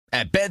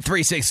At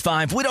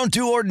Bet365, we don't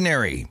do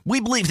ordinary. We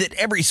believe that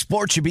every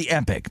sport should be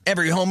epic.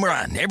 Every home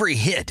run, every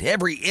hit,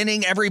 every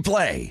inning, every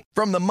play.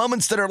 From the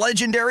moments that are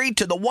legendary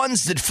to the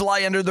ones that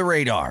fly under the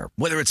radar.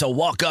 Whether it's a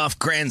walk-off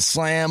grand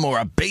slam or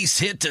a base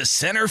hit to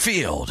center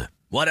field.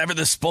 Whatever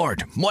the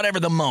sport, whatever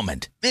the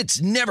moment.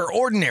 It's never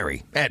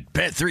ordinary at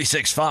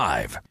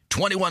Bet365.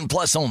 21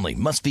 plus only.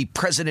 Must be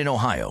present in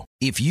Ohio.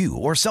 If you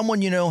or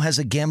someone you know has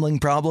a gambling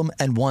problem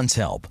and wants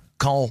help,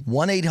 call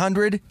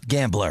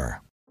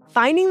 1-800-GAMBLER.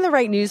 Finding the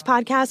right news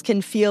podcast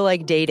can feel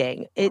like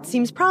dating. It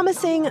seems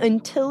promising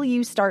until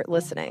you start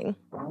listening.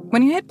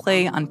 When you hit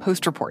play on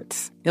Post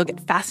Reports, you'll get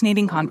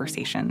fascinating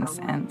conversations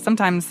and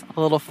sometimes a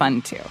little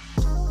fun, too.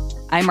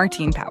 I'm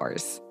Martine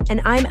Powers.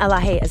 And I'm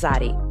Elahe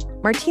Azadi.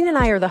 Martine and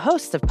I are the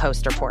hosts of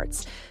Post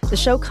Reports. The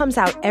show comes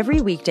out every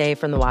weekday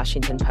from the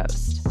Washington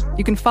Post.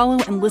 You can follow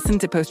and listen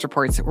to Post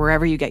Reports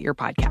wherever you get your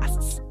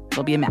podcasts.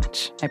 It'll be a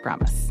match, I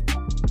promise.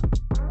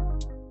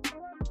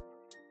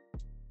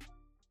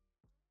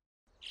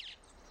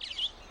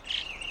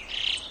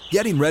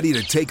 Getting ready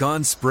to take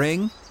on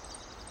spring?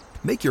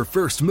 Make your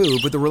first move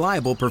with the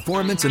reliable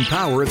performance and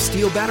power of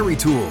Steel battery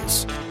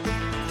tools.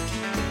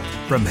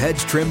 From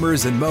hedge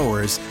trimmers and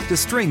mowers to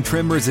string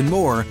trimmers and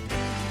more,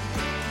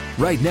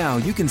 right now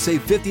you can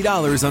save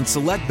 $50 on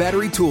select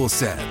battery tool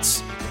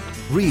sets.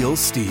 Real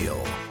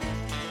Steel.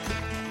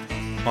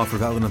 Offer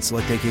valid on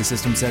select AK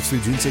system sets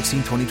through June 16,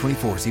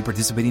 2024. See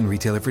participating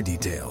retailer for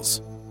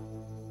details.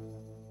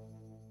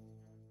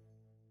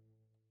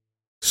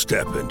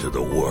 Step into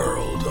the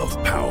world of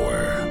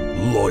power,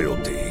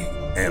 loyalty,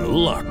 and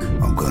luck.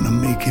 I'm gonna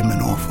make him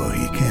an offer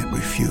he can't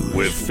refuse.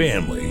 With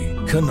family,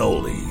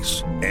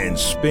 cannolis, and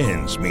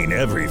spins mean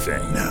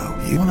everything. Now,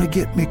 you wanna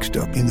get mixed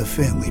up in the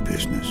family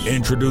business.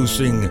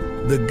 Introducing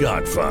The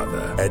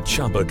Godfather at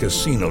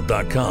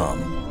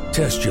ChumbaCasino.com.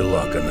 Test your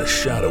luck in the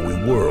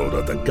shadowy world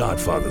of The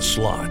Godfather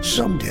slot.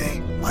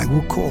 Someday, I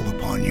will call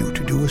upon you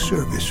to do a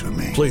service for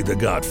me. Play The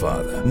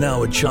Godfather,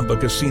 now at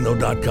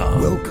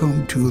ChumbaCasino.com.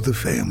 Welcome to the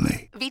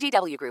family.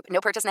 VGW Group. No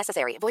purchase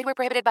necessary. Void where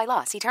prohibited by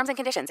law. See terms and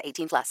conditions.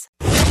 18+.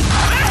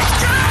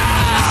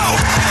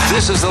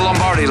 This is the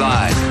Lombardi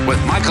Line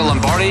with Michael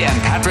Lombardi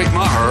and Patrick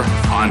Maher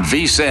on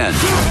VSiN.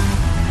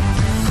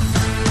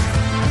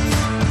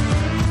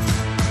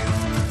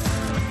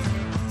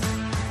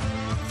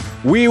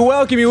 We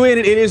welcome you in.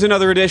 It is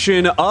another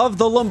edition of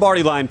the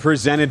Lombardi Line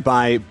presented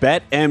by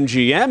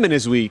BetMGM. And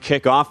as we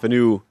kick off a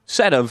new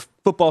set of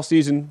football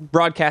season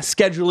broadcast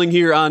scheduling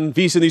here on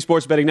VSiN, the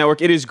Sports Betting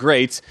Network, it is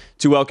great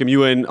to welcome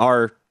you in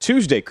our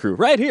Tuesday crew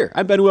right here.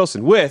 I'm Ben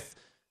Wilson with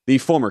the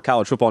former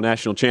college football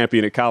national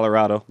champion at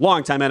Colorado,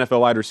 longtime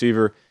NFL wide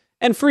receiver,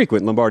 and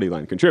frequent Lombardi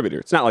Line contributor.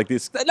 It's not like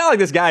this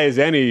guy is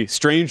any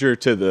stranger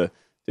to the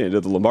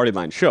Lombardi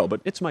Line show,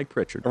 but it's Mike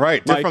Pritchard.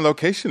 Right, Mike, different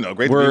location though.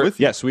 Great to be with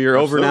you. Yes, we are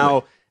over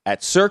now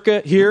at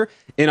Circa here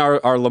in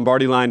our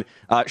Lombardi Line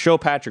show.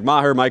 Patrick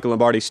Maher, Michael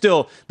Lombardi,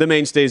 still the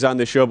mainstays on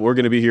this show, but we're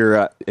going to be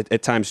here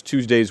at times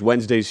Tuesdays,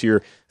 Wednesdays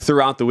here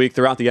throughout the week,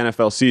 throughout the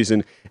NFL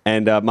season.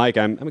 And Mike,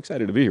 I'm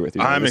excited to be here with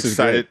you. I'm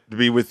excited to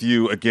be with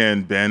you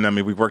again, Ben. I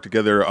mean, we've worked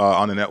together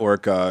on the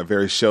network,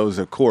 various shows,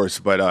 of course,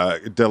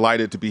 but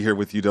delighted to be here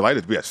with you.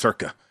 Delighted to be at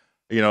Circa.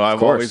 You know,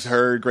 I've always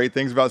heard great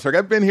things about Circa.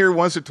 I've been here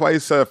once or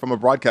twice from a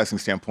broadcasting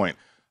standpoint.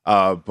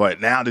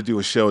 But now to do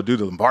a show, do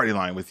the Lombardi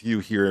Line with you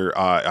here,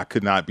 I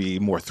could not be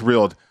more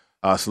thrilled.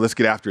 So let's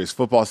get after it. It's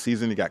football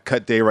season. You got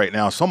cut day right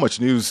now. So much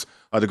news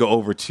to go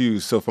over,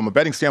 too. So from a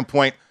betting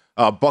standpoint,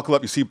 buckle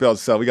up your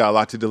seatbelts. We got a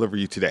lot to deliver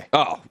you today.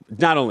 Oh,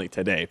 not only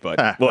today,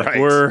 but look,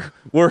 right.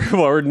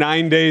 we're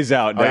 9 days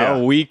out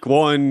now. Week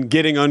one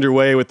getting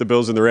underway with the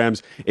Bills and the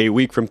Rams a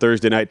week from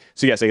Thursday night.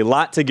 So yes, a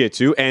lot to get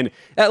to, and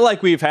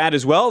like we've had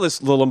as well, the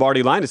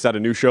Lombardi Line. It's not a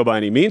new show by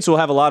any means. So we'll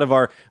have a lot of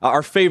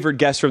our favorite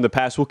guests from the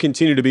past. Will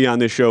continue to be on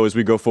this show as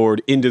we go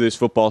forward into this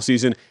football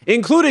season,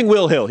 including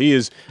Will Hill. He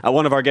is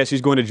one of our guests.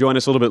 He's going to join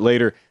us a little bit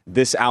later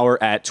this hour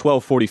at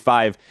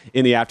 12:45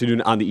 in the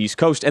afternoon on the East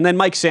Coast, and then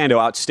Mike Sando,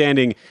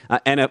 outstanding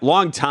and a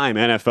long-time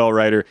NFL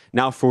writer,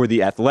 now for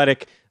The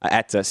Athletic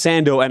at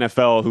Sando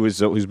NFL,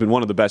 who's been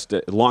one of the best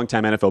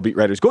long-time NFL beat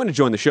writers, going to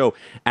join the show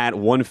at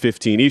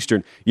 1:15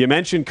 Eastern. You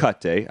mentioned cut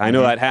day. I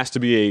know that has to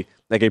be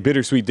a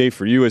bittersweet day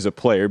for you as a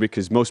player,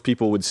 because most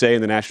people would say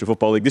in the National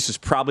Football League, this is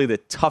probably the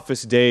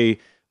toughest day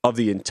of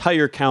the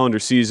entire calendar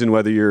season,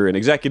 whether you're an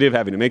executive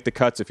having to make the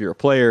cuts, if you're a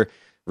player,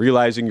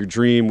 realizing your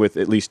dream with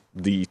at least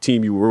the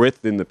team you were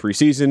with in the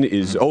preseason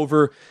is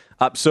over.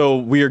 So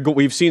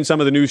we've seen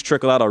some of the news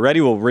trickle out already.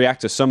 We'll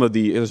react to some of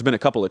there's been a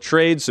couple of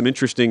trades, some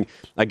interesting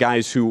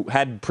guys who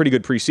had pretty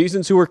good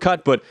preseasons who were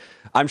cut, but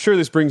I'm sure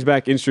this brings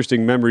back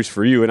interesting memories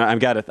for you. And I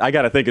got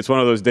to think it's one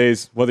of those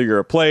days, whether you're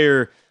a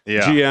player,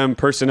 GM,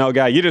 personnel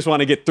guy, you just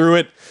want to get through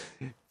it,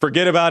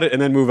 forget about it,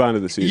 and then move on to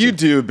the season. You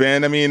do,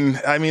 Ben. I mean,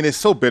 it's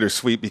so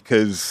bittersweet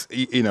because,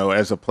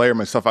 as a player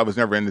myself, I was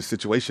never in this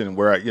situation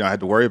where I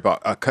had to worry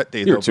about a cut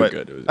day. You're too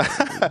good.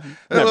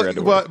 Never had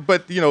to worry.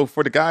 But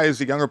for the guys,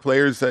 the younger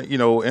players,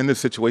 in this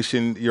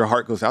situation, your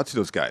heart goes out to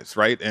those guys,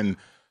 right? And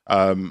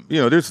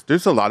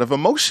there's a lot of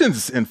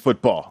emotions in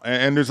football,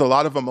 and there's a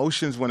lot of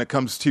emotions when it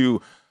comes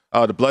to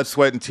the blood,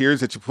 sweat, and tears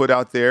that you put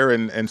out there,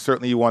 and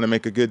certainly you want to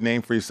make a good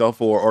name for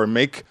yourself or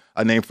make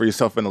a name for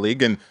yourself in the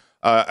league. And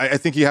I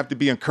think you have to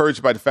be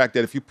encouraged by the fact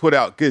that if you put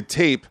out good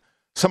tape,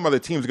 some other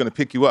team's going to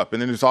pick you up.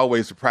 And then there's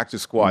always the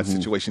practice squad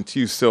situation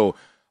too. So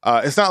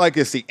it's not like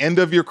it's the end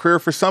of your career.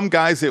 For some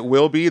guys, it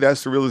will be.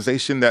 That's the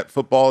realization that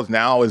football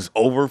is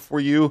over for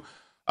you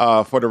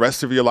for the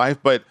rest of your life.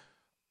 But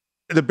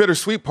the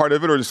bittersweet part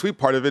of it, or the sweet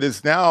part of it,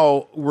 is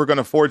now we're going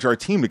to forge our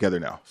team together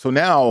now. So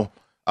now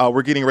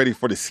we're getting ready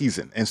for the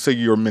season. And so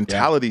your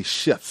mentality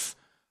shifts.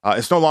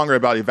 It's no longer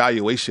about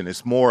evaluation.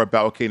 It's more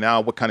about, okay,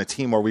 now what kind of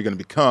team are we going to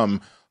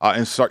become?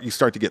 And you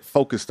start to get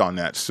focused on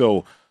that.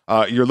 So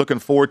you're looking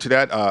forward to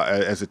that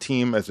as a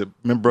team, as a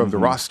member of the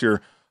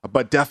roster.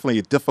 But definitely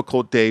a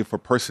difficult day for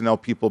personnel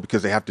people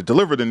because they have to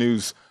deliver the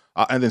news.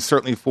 And then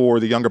certainly for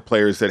the younger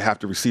players that have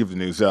to receive the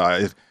news,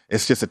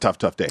 it's just a tough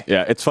day.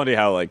 Yeah, it's funny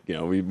how,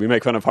 we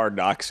make fun of Hard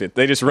Knocks.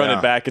 They just run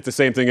it back. It's the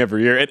same thing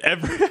every year.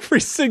 Every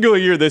single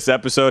year this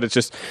episode, it's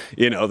just,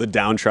 the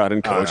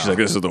downtrodden coach. He's like,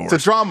 this is the worst.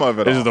 It's a drama of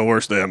it This is the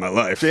worst day of my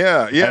life.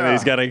 Yeah. And then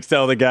he's got to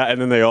tell the guy,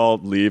 and then they all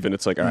leave, and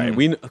it's like, all right,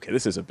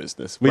 this is a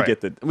business. We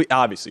get that.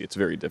 Obviously, it's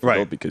very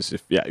difficult because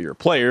if you're a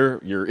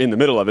player, you're in the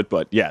middle of it,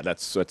 but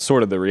that's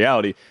sort of the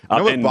reality.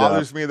 What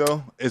bothers me,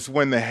 though, is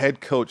when the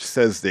head coach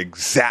says the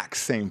exact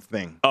same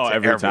thing to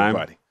every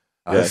everybody. Time.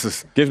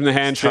 Give him the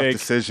handshake.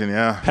 Tough decision,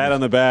 pat on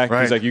the back.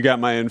 Right. He's like, you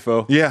got my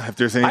info. Yeah, if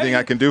there's anything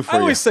I can do for you.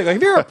 I always think,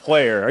 if you're a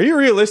player, are you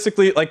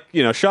realistically,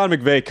 Sean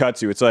McVay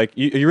cuts you. It's like,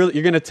 you're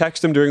going to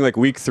text him during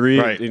week 3.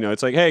 Right.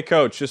 It's like, hey,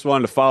 coach, just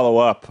wanted to follow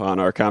up on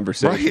our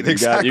conversation. Right,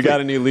 exactly. You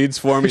got any leads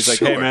for me? He's like,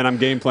 hey, man, I'm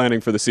game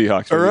planning for the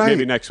Seahawks.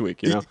 Maybe next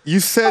week,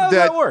 You said How does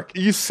that work?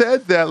 You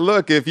said that,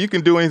 look, if you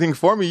can do anything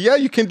for me,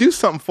 you can do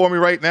something for me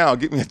right now.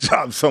 Get me a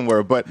job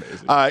somewhere. But,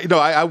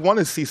 I want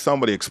to see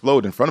somebody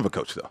explode in front of a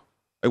coach, though.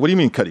 What do you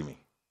mean cutting me?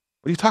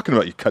 What are you talking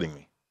about? You cutting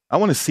me? I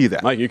want to see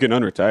that. Mike, you can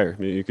unretire. I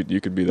mean,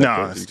 you could be that.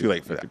 No, it's too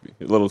late for that.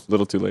 A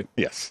little too late.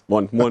 Yes.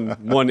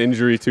 One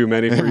injury too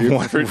many for you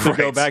to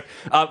go back.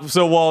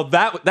 So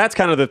that's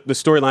kind of the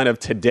storyline of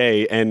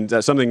today,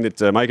 and something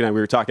that Mike and I we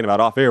were talking about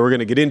off air. We're going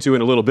to get into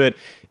in a little bit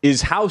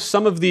is how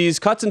some of these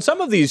cuts and some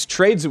of these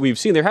trades that we've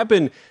seen. There have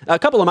been a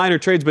couple of minor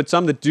trades, but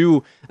some that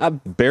do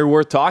bear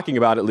worth talking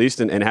about at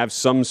least, and have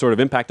some sort of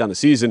impact on the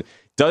season.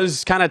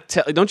 Does kind of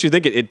don't you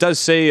think it does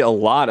say a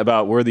lot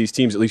about where these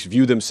teams at least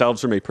view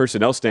themselves from a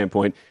personnel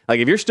standpoint?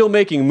 Like if you're still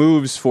making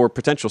moves for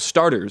potential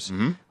starters,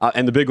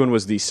 and the big one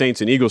was the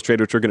Saints and Eagles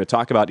trade, which we're going to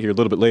talk about here a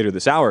little bit later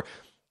this hour,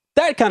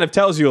 that kind of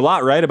tells you a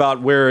lot, right,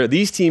 about where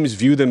these teams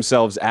view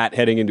themselves at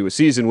heading into a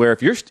season where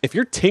if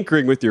you're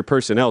tinkering with your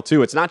personnel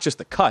too, it's not just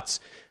the cuts,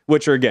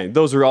 which are, again,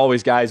 those are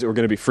always guys that were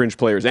going to be fringe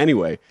players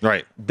anyway.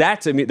 Right.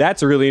 That's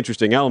a really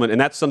interesting element,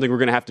 and that's something we're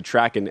going to have to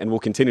track and we'll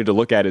continue to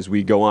look at as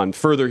we go on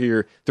further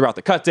here throughout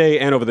the cut day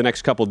and over the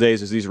next couple of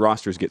days as these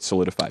rosters get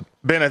solidified.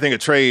 Ben, I think a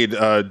trade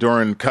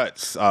during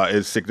cuts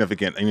is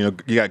significant. And,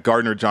 you got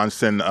Gardner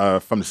Johnson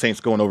from the Saints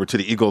going over to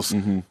the Eagles.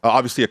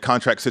 Obviously, a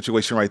contract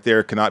situation right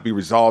there cannot be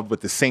resolved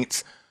with the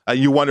Saints.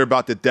 You wonder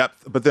about the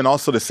depth, but then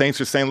also the Saints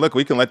are saying, look,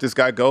 we can let this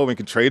guy go. We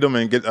can trade him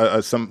and get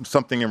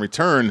something in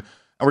return.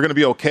 And we're going to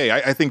be okay.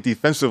 I think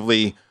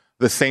defensively,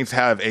 the Saints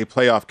have a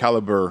playoff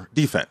caliber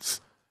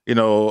defense.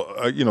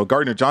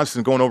 Gardner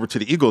Johnson going over to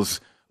the Eagles,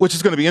 which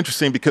is going to be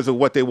interesting because of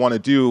what they want to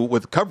do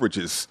with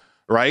coverages,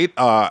 right?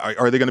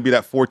 Are they going to be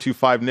that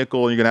 4-2-5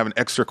 nickel and you're going to have an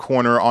extra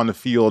corner on the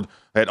field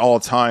at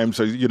all times?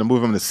 Or you're going to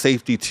move them to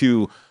safety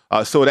too?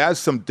 So it adds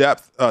some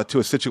depth to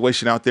a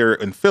situation out there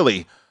in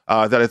Philly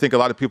that I think a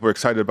lot of people are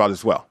excited about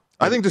as well.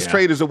 I think this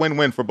trade is a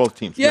win-win for both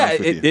teams. Yeah,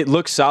 it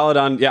looks solid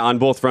on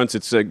both fronts.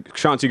 It's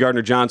Chauncey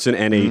Gardner-Johnson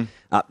and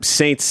a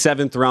Saints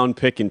 7th-round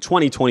pick in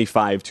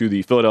 2025 to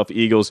the Philadelphia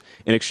Eagles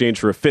in exchange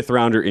for a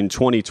 5th-rounder in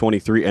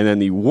 2023, and then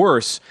the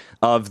worst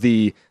of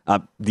the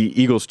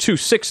Eagles' 2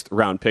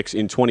 6th-round picks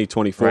in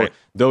 2024. Right.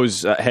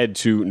 Those head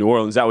to New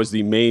Orleans. That was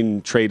the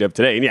main trade of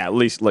today. And at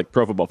least like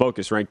Pro Football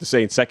Focus ranked the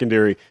Saints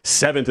secondary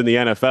 7th in the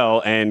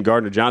NFL, and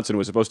Gardner Johnson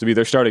was supposed to be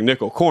their starting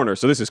nickel corner.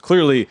 So this is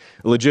clearly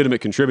a legitimate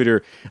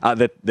contributor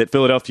that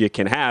Philadelphia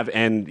can have.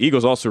 And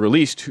Eagles also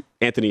released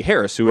Anthony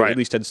Harris, who at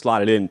least had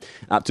slotted in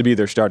to be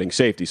their starting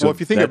safety. So if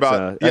you think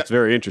about that's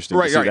very interesting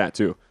to see that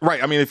too.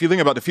 Right. I mean, if you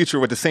think about the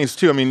future with the Saints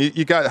too, I mean,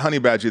 you got Honey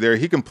Badger there.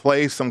 He can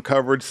play some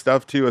coverage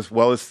stuff too, as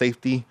well as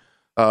safety.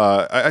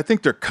 I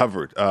think they're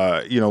covered.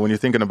 When you're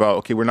thinking about,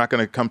 okay, we're not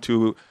going to come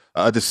to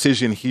a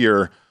decision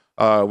here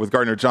with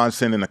Gardner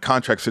Johnson in a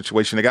contract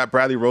situation. They got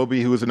Bradley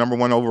Roby, who was a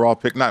 #1 overall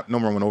pick, not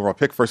 #1 overall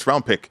pick,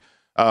 1st-round pick.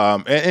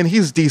 And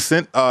he's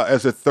decent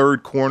as a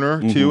 3rd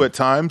corner too at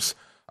times.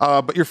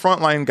 But your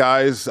frontline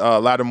guys,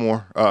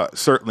 Lattimore,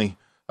 certainly,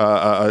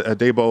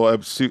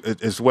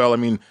 Adebo as well. I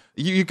mean,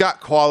 you got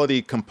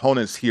quality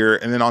components here.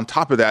 And then on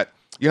top of that,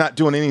 you're not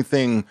doing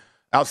anything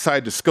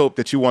outside the scope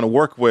that you want to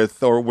work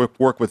with or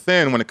work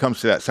within when it comes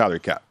to that salary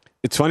cap.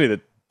 It's funny that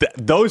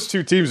those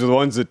two teams are the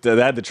ones that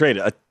had the trade.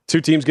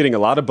 Two teams getting a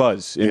lot of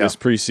buzz in this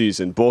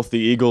preseason, both the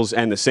Eagles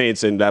and the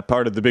Saints. And that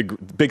part of the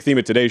big theme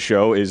of today's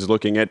show is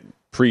looking at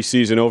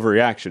preseason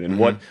overreaction and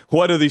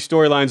what of these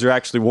storylines are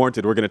actually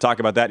warranted. We're going to talk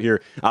about that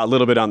here a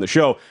little bit on the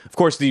show. Of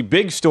course, the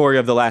big story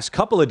of the last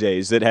couple of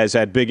days that has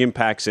had big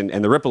impacts and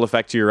the ripple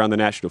effect here around the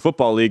National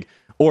Football League,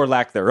 or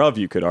lack thereof,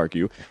 you could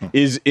argue,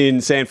 is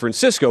in San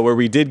Francisco, where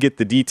we did get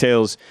the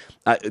details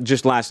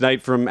just last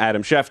night from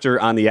Adam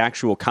Schefter on the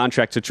actual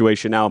contract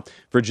situation now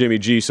for Jimmy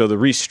G. So the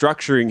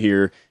restructuring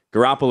here,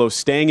 Garoppolo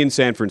staying in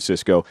San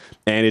Francisco,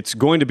 and it's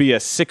going to be a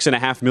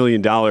 $6.5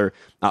 million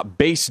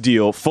base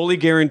deal, fully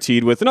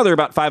guaranteed, with another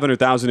about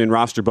 $500,000 in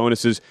roster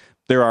bonuses.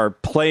 There are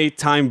play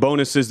time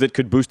bonuses that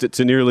could boost it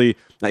to nearly,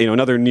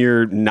 another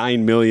near $9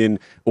 million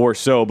or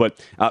so.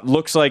 But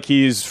looks like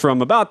he's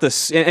from about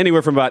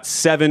anywhere from about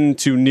 $7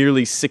 to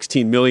nearly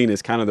 $16 million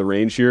is kind of the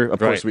range here. Of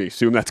course, we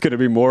assume that's going to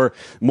be more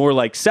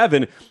like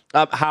 $7.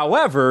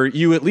 However,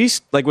 you at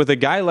least, like with a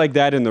guy like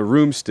that in the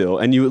room still,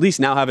 and you at least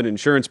now have an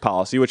insurance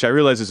policy, which I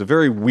realize is a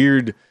very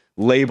weird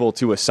label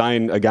to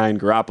assign a guy in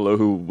Garoppolo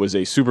who was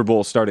a Super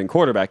Bowl starting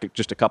quarterback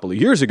just a couple of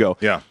years ago.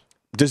 Yeah.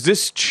 Does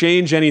this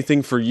change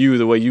anything for you,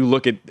 the way you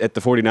look at the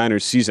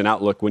 49ers season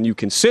outlook, when you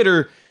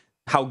consider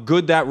how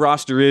good that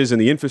roster is and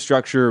the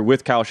infrastructure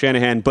with Kyle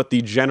Shanahan, but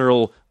the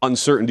general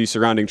uncertainty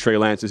surrounding Trey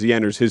Lance as he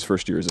enters his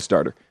first year as a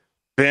starter?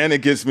 Ben,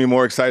 it gets me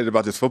more excited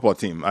about this football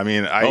team. I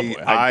mean,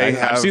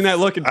 I've seen that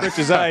look in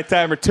Fritch's eye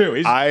time or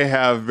two. I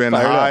have been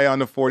high on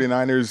the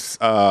 49ers.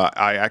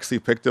 I actually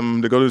picked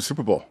them to go to the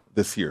Super Bowl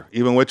this year,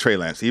 even with Trey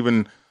Lance,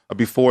 even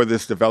before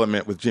this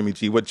development with Jimmy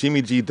G. What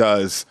Jimmy G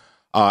does,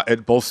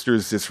 it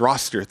bolsters this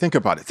roster. Think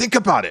about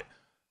it.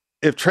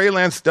 If Trey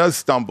Lance does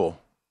stumble,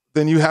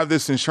 then you have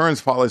this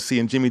insurance policy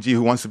in Jimmy G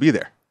who wants to be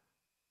there.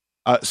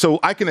 So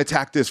I can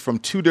attack this from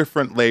two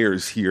different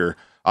layers here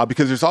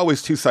because there's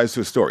always two sides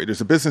to a story.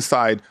 There's a business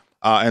side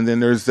and then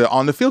there's the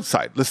on-the-field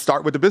side. Let's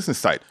start with the business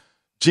side.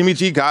 Jimmy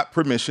G got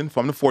permission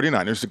from the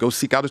 49ers to go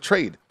seek out a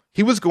trade.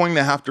 He was going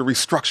to have to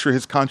restructure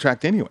his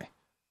contract anyway,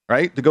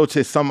 right, to go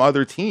to some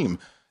other team.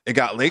 It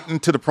got late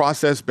into the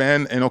process,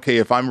 Ben, and okay,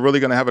 if I'm really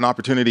going to have an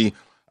opportunity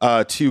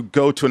to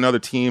go to another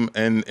team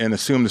and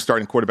assume the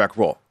starting quarterback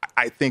role,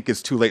 I think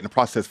it's too late in the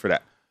process for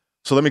that.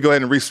 So let me go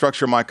ahead and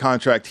restructure my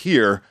contract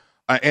here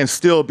and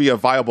still be a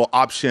viable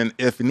option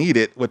if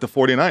needed with the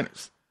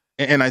 49ers.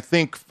 And I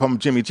think from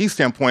Jimmy G's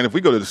standpoint, if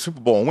we go to the Super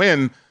Bowl and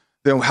win,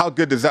 then how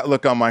good does that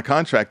look on my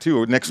contract too,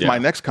 or my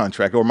next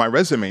contract, or my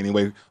resume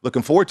anyway,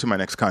 looking forward to my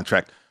next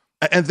contract.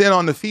 And then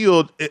on the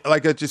field,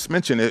 like I just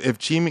mentioned, if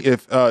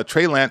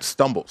Trey Lance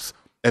stumbles,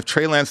 if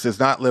Trey Lance does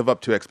not live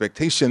up to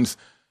expectations,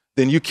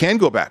 then you can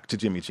go back to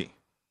Jimmy G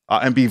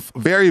and be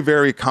very,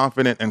 very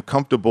confident and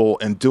comfortable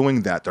in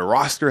doing that. The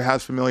roster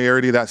has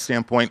familiarity to that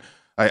standpoint.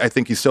 I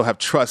think you still have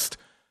trust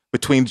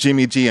between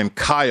Jimmy G and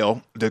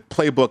Kyle. The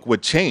playbook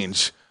would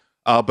change,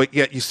 but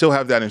yet you still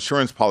have that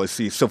insurance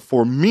policy. So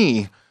for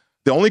me,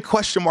 the only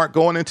question mark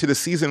going into the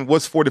season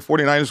was for the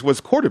 49ers was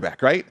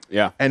quarterback, right?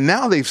 Yeah. And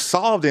now they've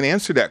solved and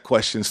answered that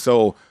question.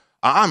 So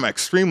I'm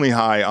extremely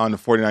high on the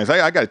 49ers.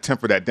 I got to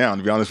temper that down,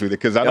 to be honest with you,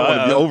 because I don't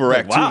want to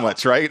overact too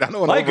much, right? I don't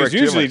want to overact is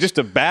usually just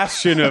a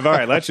bastion of, all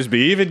right, let's just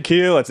be even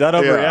keel. Let's not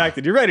overreact.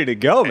 And you're ready to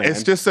go, man.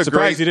 It's just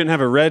surprised you didn't have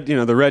a red,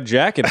 the red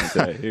jacket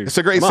today. It's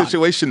a great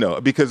situation,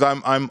 though, because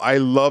I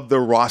love the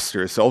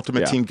roster. It's the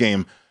ultimate team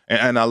game.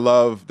 And I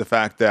love the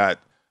fact that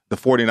the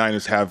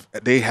 49ers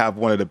have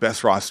one of the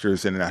best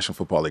rosters in the National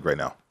Football League right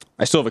now.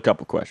 I still have a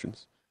couple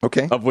questions.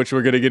 Okay. Of which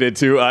we're going to get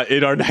into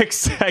in our next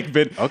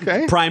segment.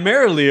 Okay.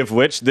 Primarily of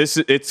which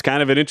it's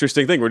kind of an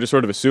interesting thing. We're just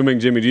sort of assuming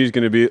Jimmy G is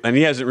going to be, and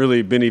he hasn't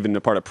really been even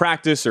a part of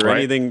practice or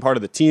anything, part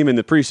of the team in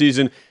the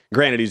preseason.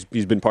 Granted,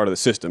 he's been part of the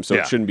system, so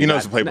it shouldn't be. He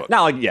knows the playbook.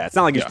 It's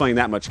not like he's playing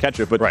that much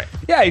catch up, but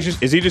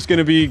is he just going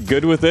to be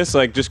good with this,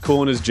 like just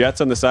cooling his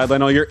jets on the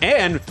sideline all year?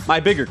 And my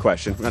bigger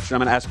question, which I'm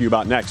going to ask you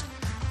about next.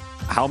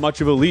 How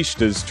much of a leash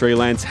does Trey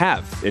Lance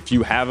have? If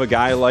you have a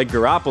guy like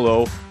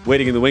Garoppolo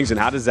waiting in the wings, and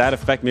how does that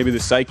affect maybe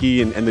the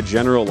psyche and the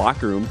general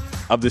locker room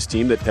of this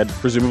team that had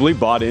presumably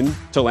bought in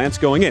to Lance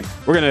going in?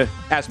 We're going to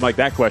ask Mike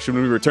that question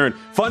when we return.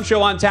 Fun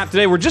show on tap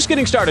today. We're just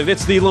getting started.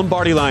 It's the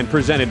Lombardi Line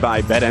presented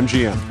by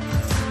BetMGM.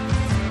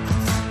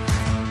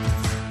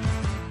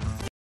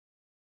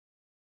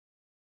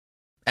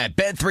 At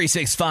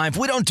Bet365,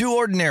 we don't do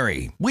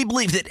ordinary. We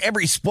believe that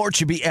every sport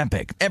should be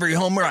epic. Every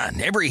home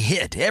run, every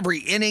hit, every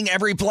inning,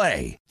 every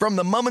play. From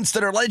the moments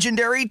that are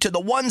legendary to the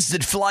ones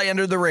that fly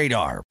under the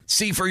radar.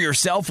 See for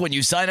yourself when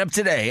you sign up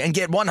today and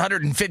get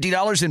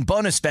 $150 in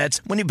bonus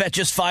bets when you bet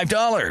just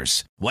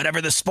 $5.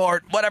 Whatever the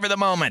sport, whatever the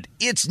moment,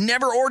 it's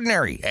never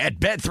ordinary at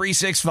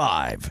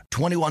Bet365.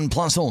 21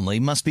 plus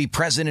only. Must be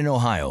present in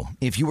Ohio.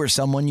 If you or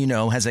someone you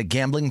know has a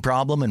gambling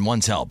problem and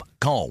wants help,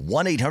 call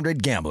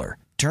 1-800-GAMBLER.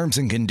 Terms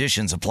and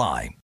conditions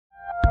apply.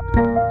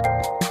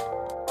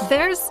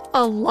 There's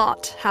a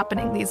lot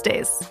happening these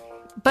days,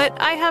 but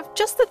I have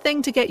just the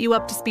thing to get you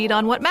up to speed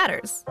on what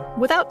matters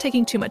without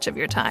taking too much of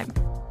your time.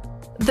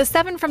 The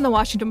 7 from the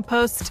Washington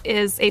Post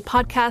is a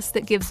podcast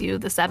that gives you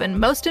the 7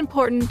 most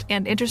important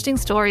and interesting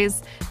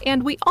stories,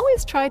 and we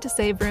always try to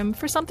save room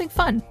for something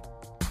fun.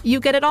 You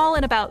get it all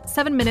in about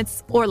 7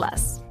 minutes or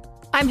less.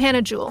 I'm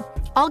Hannah Jewell.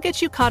 I'll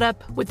get you caught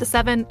up with The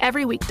 7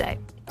 every weekday.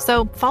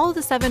 So follow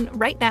The 7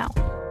 right now.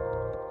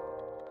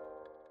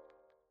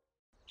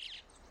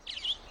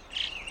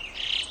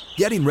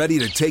 Getting ready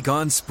to take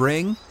on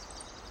spring?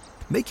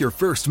 Make your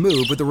first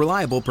move with the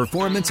reliable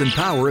performance and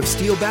power of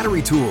Steel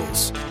battery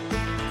tools.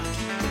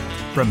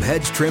 From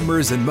hedge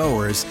trimmers and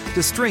mowers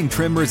to string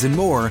trimmers and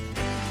more,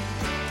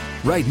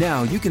 right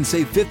now you can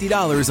save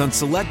 $50 on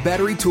select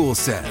battery tool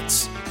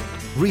sets.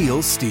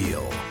 Real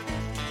Steel.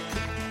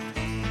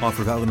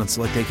 Offer valid on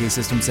select AK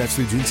system sets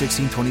through June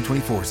 16,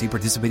 2024. See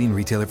participating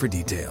retailer for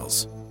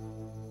details.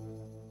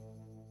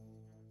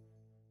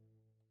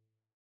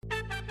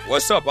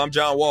 What's up? I'm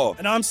John Wall.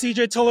 And I'm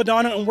CJ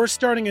Toledano, and we're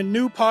starting a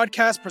new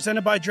podcast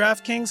presented by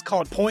DraftKings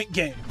called Point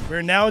Game.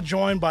 We're now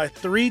joined by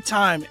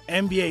three-time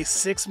NBA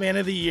Sixth Man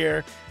of the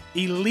Year,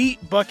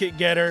 elite bucket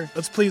getter.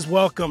 Let's please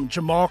welcome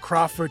Jamal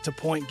Crawford to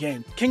Point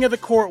Game. King of the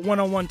Court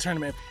one-on-one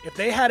tournament. If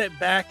they had it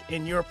back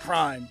in your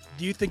prime,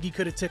 do you think you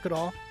could have took it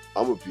all?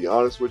 I'm going to be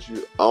honest with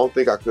you. I don't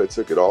think I could have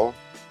took it all,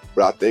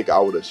 but I think I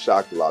would have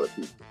shocked a lot of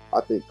people.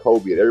 I think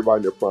Kobe and everybody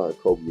in their prime,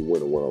 Kobe would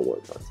win a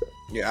one-on-one contest.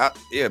 Yeah,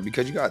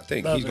 because you got to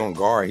think, he's going to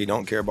guard. He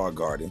don't care about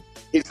guarding.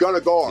 He's going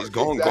to guard. He's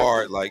going to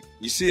guard. Like,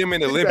 you see him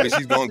in the Olympics,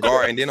 he's going to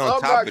guard. And then on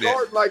top of that. I'm not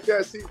guarding like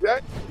that,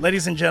 CJ.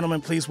 Ladies and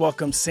gentlemen, please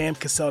welcome Sam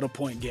Cassell to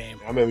Point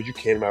Game. I remember you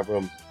came out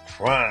from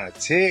prime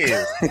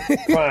 10.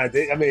 I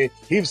mean,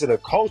 he was in a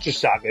culture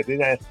shock. And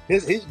then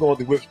he's going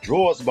through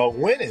withdrawals about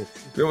winning.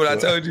 Remember what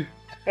I told you?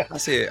 I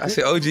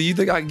said, OG, you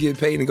think I can get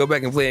paid and go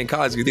back and play in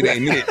college because it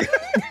ain't it?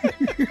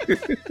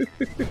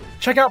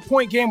 Check out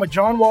Point Game with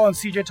John Wall and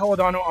CJ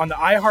Toledano on the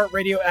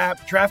iHeartRadio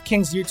app,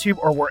 DraftKings YouTube,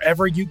 or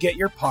wherever you get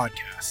your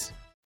podcasts.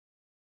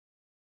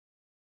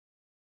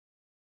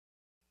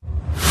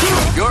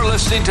 You're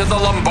listening to The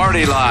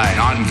Lombardi Line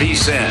on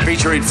VSiN,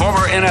 featuring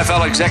former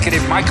NFL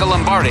executive Michael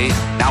Lombardi.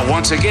 Now,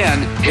 once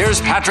again, here's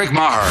Patrick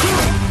Maher.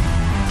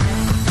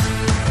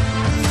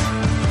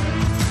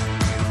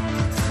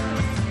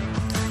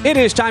 It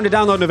is time to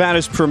download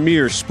Nevada's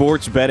premier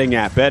sports betting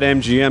app,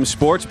 BetMGM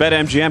Sports.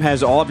 BetMGM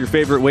has all of your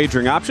favorite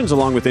wagering options,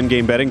 along with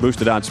in-game betting,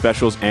 boosted odds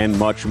specials, and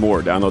much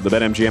more. Download the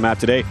BetMGM app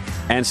today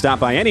and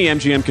stop by any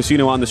MGM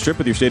casino on the Strip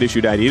with your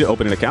state-issued ID to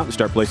open an account and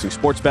start placing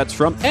sports bets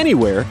from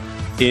anywhere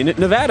in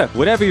Nevada.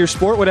 Whatever your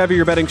sport, whatever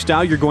your betting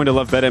style, you're going to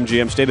love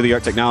BetMGM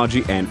state-of-the-art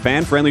technology and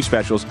fan-friendly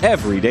specials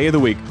every day of the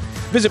week.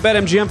 Visit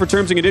BetMGM for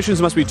terms and conditions.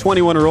 Must be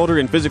 21 or older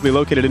and physically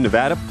located in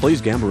Nevada.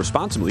 Please gamble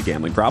responsibly.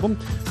 Gambling problem?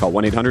 Call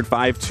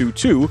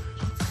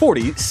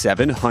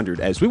 1-800-522-4700.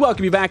 As we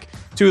welcome you back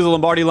to the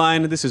Lombardi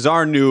Line. This is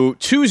our new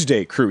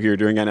Tuesday crew here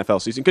during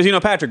NFL season. Because,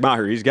 Patrick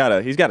Maher, he's got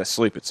to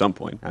sleep at some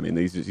point. I mean,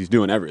 he's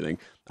doing everything.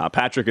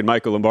 Patrick and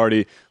Michael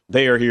Lombardi,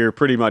 they are here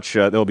pretty much.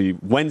 They'll be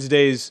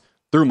Wednesdays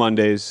through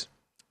Mondays.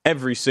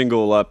 Every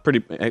single,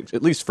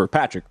 at least for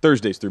Patrick,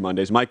 Thursdays through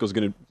Mondays. Michael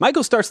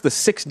starts the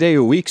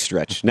 6-day-a-week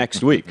stretch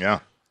next week. Yeah.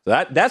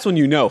 So that's when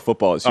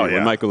football is here,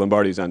 when Michael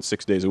Lombardi's on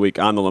 6 days a week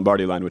on the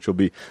Lombardi Line, which will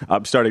be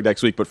starting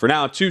next week. But for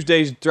now,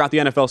 Tuesdays throughout the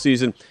NFL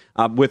season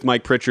with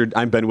Mike Pritchard.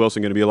 I'm Ben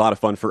Wilson. Going to be a lot of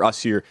fun for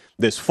us here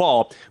this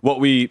fall.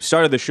 What we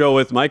started the show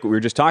with, Mike, what we were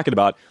just talking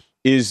about,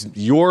 is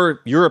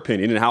your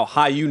opinion and how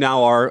high you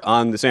now are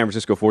on the San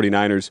Francisco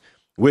 49ers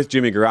with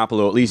Jimmy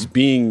Garoppolo at least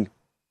being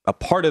a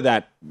part of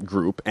that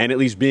group and at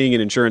least being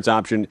an insurance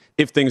option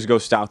if things go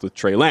south with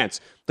Trey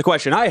Lance. The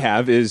question I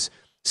have is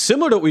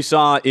similar to what we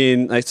saw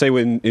in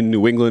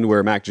New England,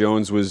 where Mac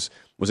Jones was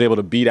able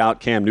to beat out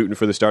Cam Newton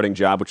for the starting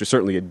job, which is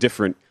certainly a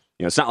different,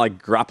 it's not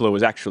like Garoppolo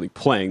was actually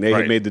playing. They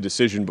had made the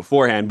decision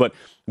beforehand, but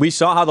we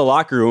saw how the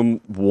locker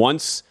room,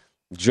 once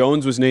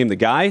Jones was named the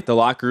guy, the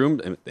locker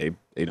room,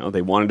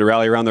 they wanted to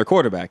rally around their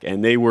quarterback,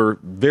 and they were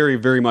very,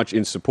 very much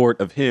in support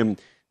of him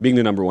being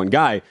the number one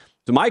guy.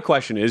 So my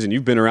question is, and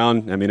you've been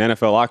around,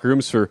 NFL locker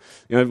rooms for,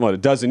 a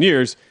dozen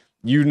years,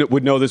 you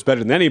would know this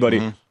better than anybody.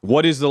 Mm-hmm.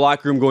 What is the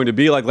locker room going to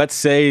be like? Let's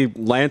say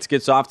Lance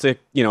gets off to,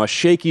 a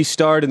shaky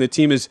start and the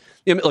team is,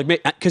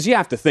 because you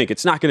have to think,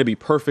 it's not going to be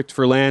perfect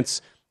for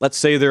Lance. Let's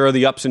say there are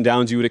the ups and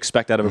downs you would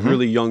expect out of a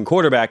really young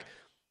quarterback.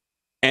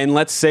 And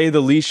let's say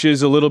the leash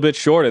is a little bit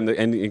short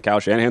and Kyle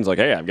Shanahan's like,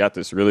 hey, I've got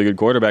this really good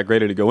quarterback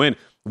ready to go in.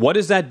 What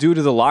does that do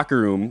to the locker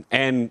room?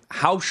 And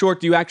how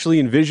short do you actually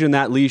envision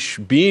that leash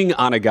being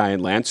on a guy in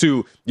Lance,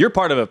 who you're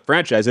part of a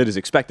franchise that is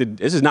expected?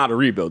 This is not a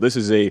rebuild. This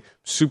is a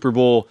Super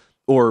Bowl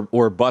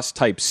or bust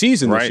type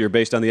season this year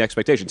based on the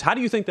expectations. How do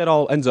you think that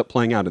all ends up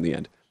playing out in the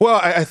end? Well,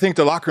 I think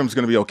the locker room is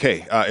going to be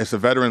okay. It's a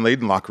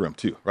veteran-laden locker room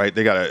too, right?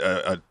 They got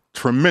a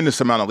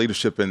tremendous amount of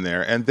leadership in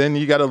there. And then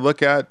you got to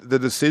look at the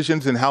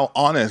decisions and how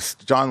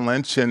honest John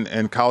Lynch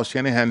and Kyle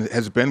Shanahan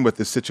has been with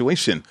this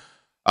situation.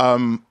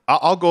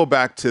 I'll go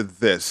back to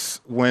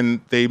this.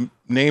 When they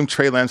named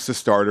Trey Lance the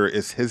starter,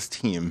 it's his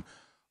team.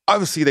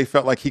 Obviously, they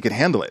felt like he could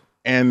handle it.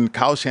 And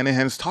Kyle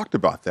Shanahan's talked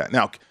about that.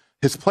 Now,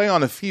 his play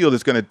on the field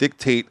is going to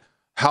dictate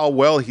how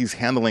well he's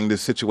handling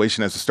this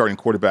situation as a starting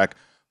quarterback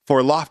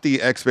for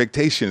lofty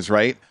expectations,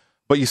 right?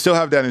 But you still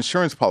have that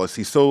insurance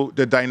policy. So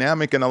the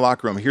dynamic in the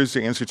locker room, here's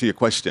the answer to your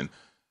question.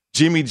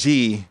 Jimmy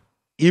G,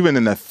 even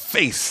in the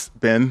face,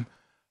 Ben,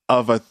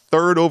 of a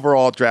 3rd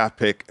overall draft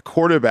pick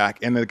quarterback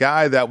and the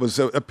guy that was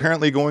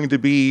apparently going to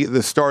be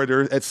the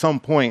starter at some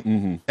point.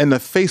 In the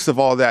face of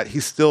all that, he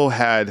still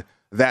had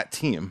that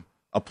team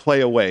a play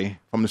away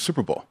from the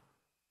Super Bowl.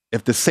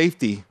 If the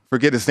safety,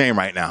 forget his name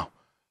right now,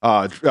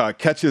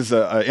 catches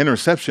an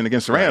interception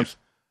against the Rams,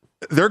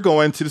 they're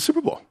going to the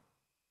Super Bowl.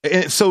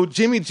 And so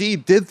Jimmy G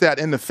did that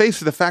in the face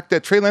of the fact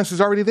that Trey Lance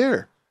is already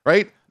there,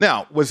 right?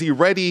 Now, was he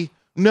ready?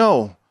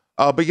 No.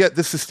 But yet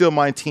this is still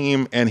my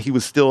team, and he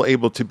was still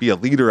able to be a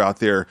leader out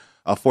there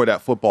for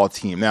that football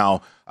team.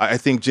 Now, I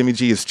think Jimmy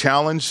G is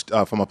challenged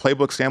from a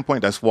playbook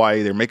standpoint. That's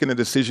why they're making a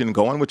decision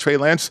going with Trey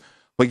Lance.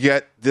 But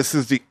yet this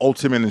is the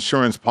ultimate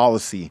insurance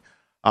policy.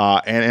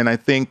 And I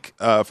think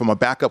from a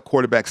backup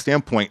quarterback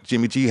standpoint,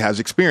 Jimmy G has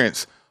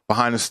experience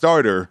behind a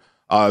starter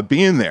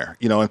being there,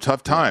 in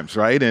tough times,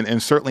 right?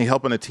 And certainly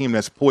helping a team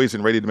that's poised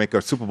and ready to make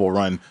a Super Bowl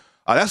run.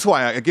 That's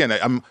why,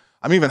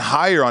 I'm even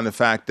higher on the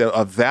fact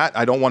of that.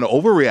 I don't want to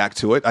overreact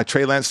to it.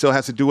 Trey Lance still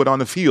has to do it on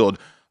the field,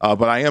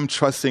 but I am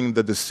trusting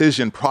the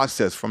decision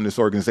process from this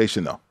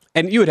organization, though.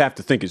 And you would have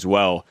to think as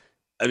well,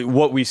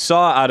 what we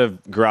saw out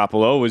of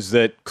Garoppolo was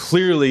that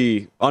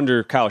clearly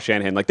under Kyle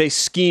Shanahan, they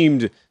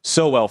schemed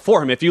so well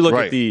for him. If you look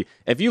at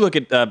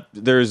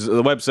there's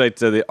the website,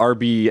 the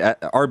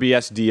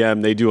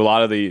RBSDM, they do a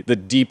lot of the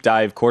deep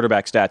dive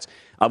quarterback stats,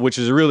 which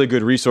is a really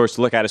good resource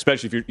to look at,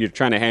 especially if you're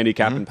trying to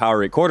handicap and power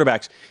rate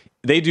quarterbacks.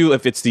 They do,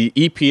 if it's the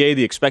EPA,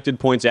 the expected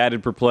points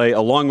added per play,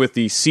 along with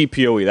the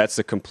CPOE, that's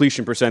the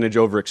completion percentage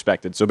over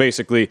expected. So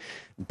basically,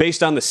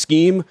 based on the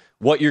scheme,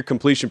 what your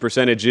completion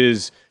percentage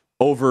is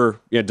over,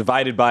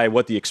 divided by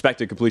what the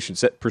expected completion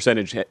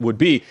percentage would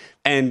be.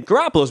 And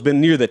Garoppolo's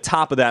been near the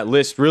top of that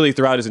list really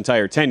throughout his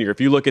entire tenure.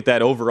 If you look at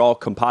that overall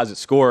composite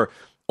score,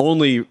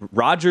 only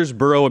Rodgers,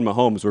 Burrow, and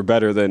Mahomes were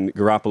better than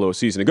Garoppolo a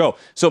season ago.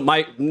 So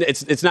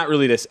it's not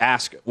really this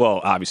ask. Well,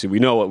 obviously we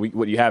know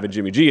what you have in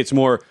Jimmy G. It's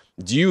more,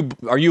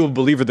 are you a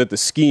believer that the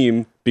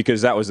scheme,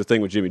 because that was the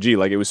thing with Jimmy G,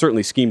 it was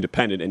certainly scheme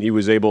dependent, and he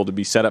was able to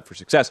be set up for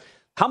success.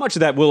 How much of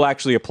that will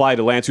actually apply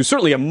to Lance, who's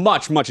certainly a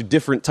much, much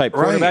different type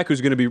quarterback,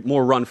 who's going to be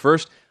more run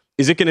first?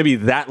 Is it going to be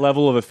that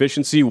level of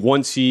efficiency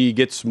once he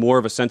gets more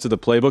of a sense of the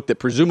playbook that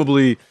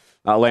presumably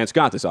Lance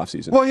got this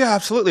offseason? Well, yeah,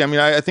 absolutely.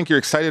 I think you're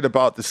excited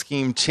about the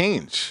scheme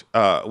change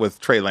with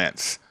Trey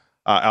Lance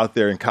out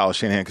there in Kyle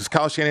Shanahan, because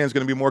Kyle Shanahan is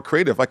going to be more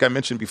creative. Like I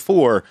mentioned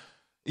before,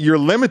 you're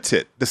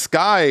limited. The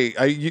sky,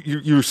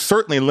 you're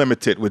certainly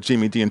limited with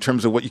Jimmy D in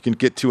terms of what you can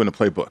get to in the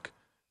playbook.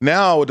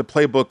 Now the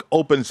playbook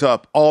opens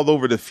up all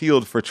over the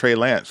field for Trey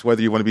Lance.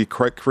 Whether you want to be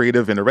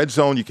creative in the red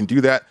zone, you can do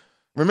that.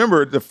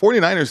 Remember, the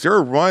 49ers, they're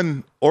a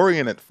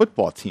run-oriented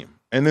football team,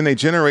 and then they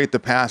generate the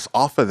pass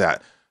off of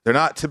that. They're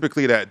not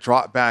typically that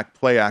drop-back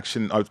play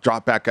action or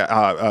drop-back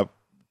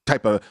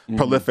type of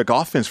prolific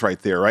offense right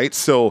there, right?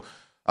 So,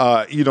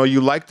 you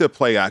like the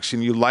play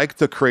action. You like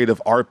the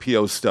creative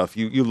RPO stuff.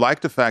 You like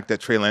the fact that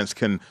Trey Lance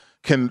can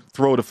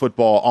throw the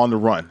football on the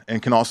run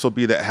and can also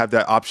have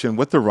that option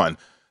with the run.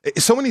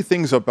 So many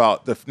things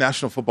about the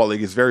National Football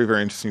League is very,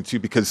 very interesting, too,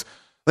 because,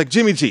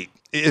 Jimmy G,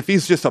 if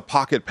he's just a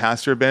pocket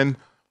passer, Ben,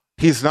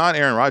 he's not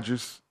Aaron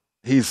Rodgers.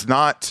 He's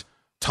not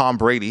Tom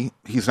Brady.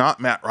 He's not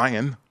Matt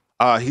Ryan.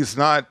 He's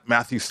not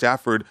Matthew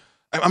Stafford.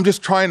 I'm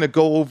just trying to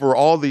go over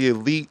all the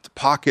elite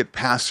pocket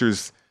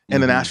passers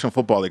in the National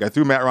Football League. I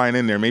threw Matt Ryan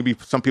in there. Maybe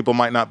some people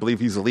might not believe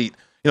he's elite.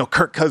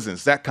 Kirk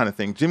Cousins, that kind of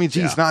thing. Jimmy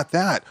G's not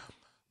that.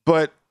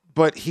 But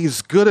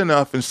he's good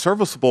enough and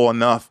serviceable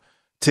enough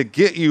to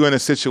get you in a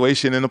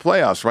situation in the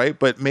playoffs, right?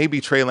 But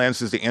maybe Trey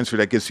Lance is the answer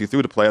that gets you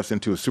through the playoffs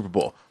into a Super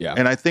Bowl. Yeah.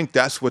 And I think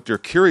that's what they're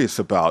curious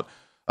about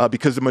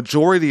because the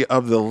majority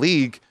of the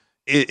league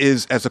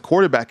is, as a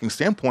quarterbacking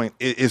standpoint,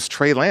 is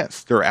Trey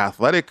Lance. They're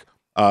athletic.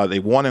 They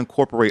want to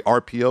incorporate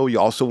RPO.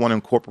 You also want to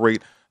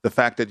incorporate the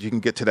fact that you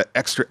can get to that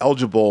extra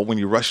eligible when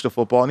you rush the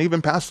football and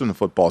even pass them the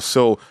football.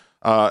 So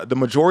the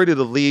majority of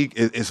the league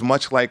is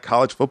much like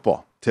college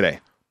football today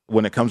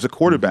when it comes to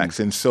quarterbacks.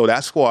 And so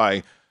that's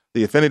why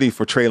the affinity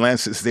for Trey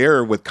Lance is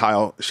there with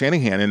Kyle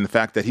Shanahan and the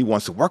fact that he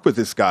wants to work with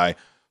this guy.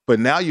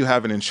 But now you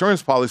have an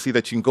insurance policy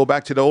that you can go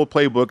back to the old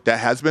playbook that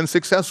has been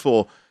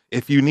successful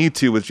if you need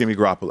to with Jimmy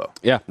Garoppolo.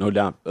 Yeah, no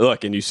doubt.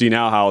 Look, and you see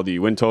now how the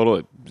win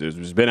total,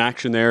 there's been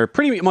action there,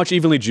 pretty much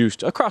evenly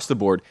juiced across the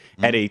board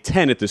at a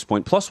 10 at this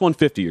point, plus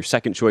 150, your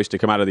second choice to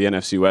come out of the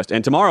NFC West.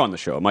 And tomorrow on the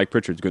show, Mike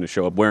Pritchard's going to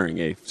show up wearing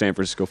a San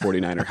Francisco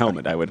 49er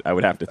helmet, I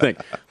would have to think.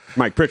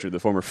 Mike Pritchard, the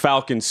former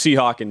Falcon,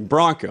 Seahawk, and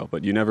Bronco,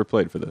 but you never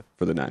played for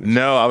the Niners.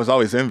 No, I was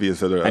always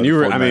envious of the And you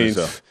were,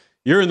 49ers,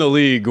 you're in the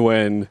league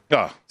when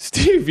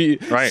Steve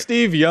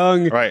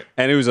Young,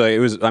 and it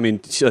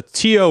was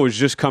T.O. was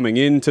just coming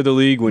into the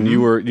league when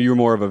you were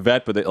more of a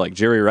vet, but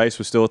Jerry Rice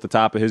was still at the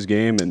top of his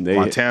game, and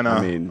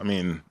Montana.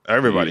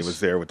 Everybody was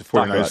there with the 49ers.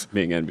 Talk about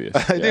being envious.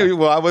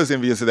 Well, I was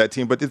envious of that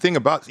team, but the thing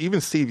about even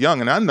Steve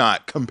Young, and I'm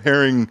not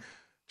comparing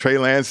Trey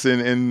Lance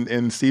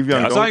and Steve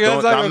Young.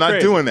 I'm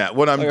not doing that.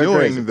 What I'm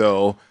doing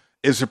though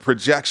is a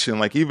projection,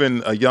 like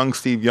even a young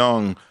Steve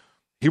Young.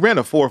 He ran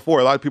a 4.4.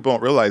 A lot of people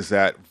don't realize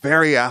that.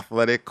 Very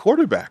athletic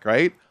quarterback,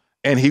 right?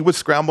 And he would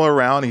scramble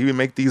around and he would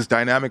make these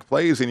dynamic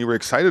plays, and you were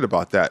excited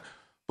about that.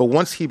 But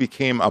once he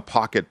became a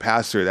pocket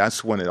passer,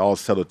 that's when it all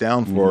settled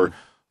down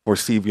for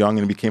Steve Young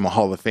and became a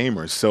Hall of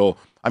Famer. So,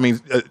 I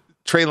mean,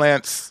 Trey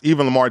Lance,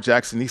 even Lamar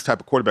Jackson, these type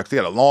of quarterbacks, they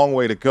got a long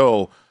way to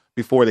go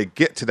before they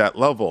get to that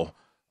level.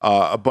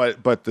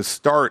 But the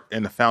start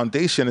and the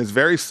foundation is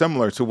very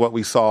similar to what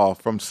we saw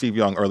from Steve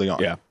Young early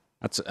on. Yeah.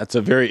 That's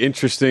a very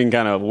interesting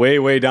kind of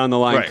way down the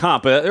line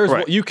comp.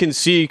 But you can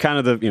see kind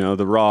of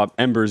the raw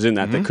embers in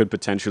that could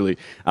potentially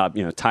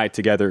tie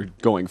together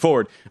going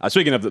forward.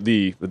 Speaking of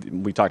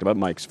we talked about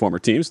Mike's former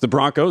teams, the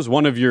Broncos,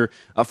 one of your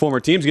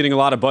former teams, getting a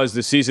lot of buzz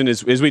this season.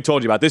 As we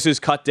told you about, this is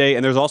cut day,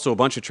 and there's also a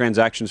bunch of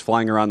transactions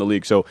flying around the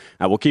league. So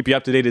we'll keep you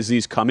up to date as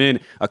these come in.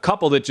 A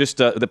couple that just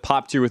that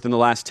popped here within the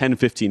last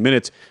 10-15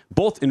 minutes,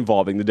 both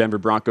involving the Denver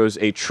Broncos.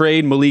 A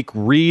trade, Malik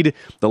Reed,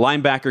 the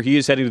linebacker, he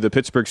is heading to the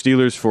Pittsburgh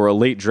Steelers for a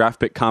late draft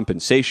pick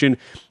compensation.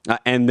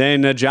 And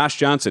then Josh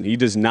Johnson, he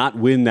does not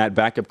win that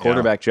backup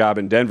quarterback job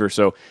in Denver.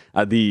 So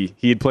he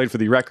had played for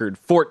the record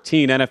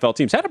 14 NFL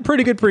teams. Had a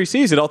pretty good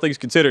preseason, all things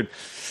considered.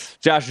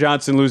 Josh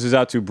Johnson loses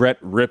out to Brett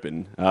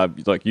Rippon.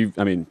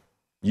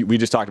 We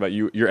just talked about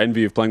your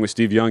envy of playing with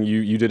Steve Young.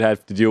 You did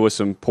have to deal with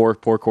some poor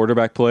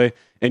quarterback play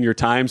in your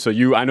time.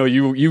 So I know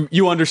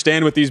you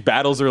understand what these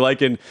battles are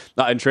like in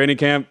training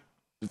camp.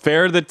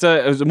 Fair that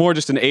it was more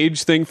just an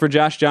age thing for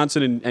Josh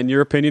Johnson, and your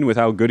opinion with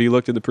how good he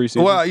looked in the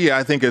preseason? Well, yeah,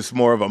 I think it's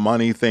more of a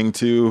money thing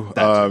too.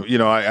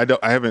 I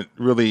haven't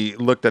really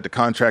looked at the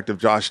contract of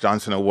Josh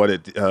Johnson or what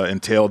it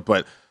entailed,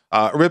 but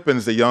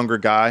Rippon's the younger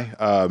guy,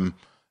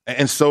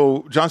 and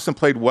so Johnson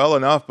played well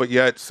enough, but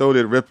yet so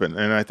did Rippon.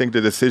 And I think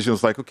the decision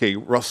was like, okay,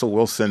 Russell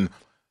Wilson,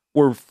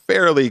 we're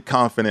fairly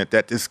confident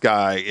that this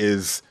guy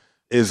is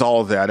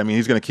all that. I mean,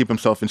 he's going to keep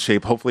himself in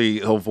shape. Hopefully,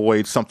 he'll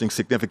avoid something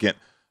significant.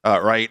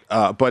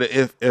 But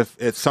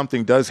if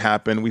something does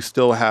happen, we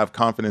still have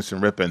confidence in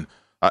Rippon.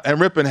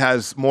 And Rippon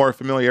has more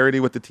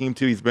familiarity with the team,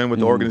 too. He's been with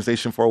the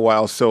organization for a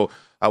while. So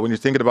when you're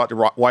thinking about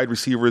the wide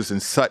receivers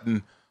and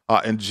Sutton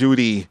and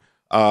Judy,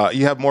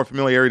 you have more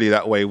familiarity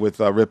that way with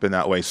Rippon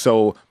that way.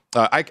 So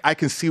I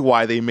can see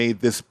why they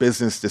made this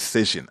business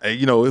decision.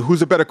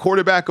 Who's a better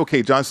quarterback?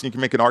 Okay, Johnson, you can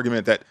make an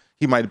argument that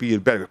he might be a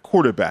better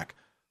quarterback.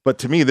 But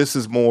to me, this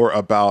is more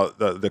about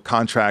the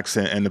contracts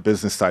and the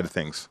business side of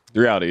things.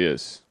 The reality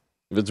is,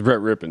 if it's Brett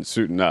Rippon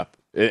suiting up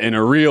in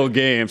a real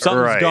game,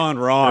 something's gone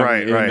wrong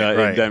in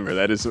Denver.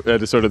 That is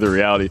sort of the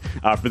reality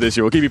for this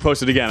year. We'll keep you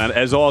posted again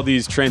as all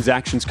these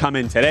transactions come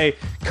in today.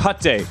 Cut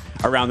day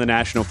around the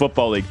National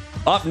Football League.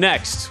 Up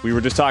next, we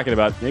were just talking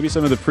about maybe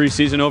some of the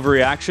preseason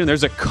overreaction.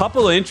 There's a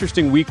couple of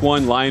interesting Week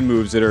 1 line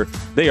moves that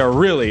are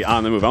really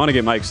on the move. I want to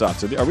get Mike's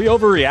thoughts. Are we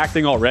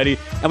overreacting already?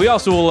 And we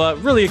also will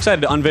really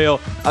excited to unveil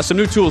some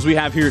new tools we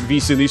have here at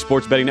VSiN, the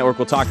Sports Betting Network.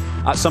 We'll talk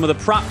some of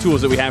the prop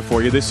tools that we have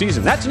for you this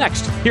season. That's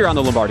next here on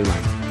the Lombardi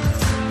Line.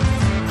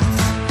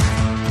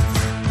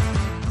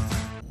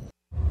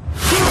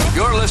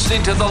 You're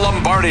listening to the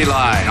Lombardi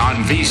Line on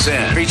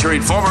VSiN,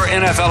 featuring former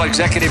NFL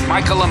executive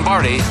Michael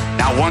Lombardi.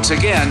 Now, once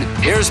again,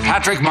 here's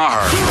Patrick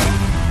Maher.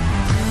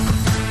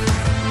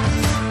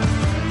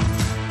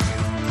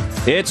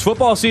 It's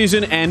football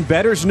season, and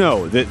bettors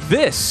know that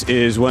this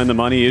is when the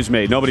money is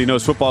made. Nobody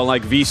knows football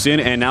like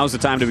VSiN, and now's the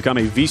time to become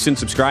a VSiN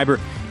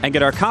subscriber and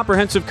get our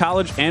comprehensive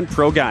college and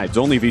pro guides.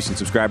 Only VSiN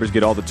subscribers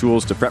get all the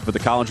tools to prep for the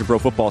college and pro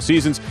football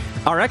seasons.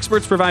 Our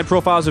experts provide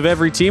profiles of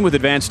every team with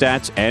advanced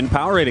stats and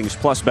power ratings,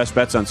 plus best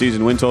bets on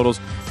season win totals,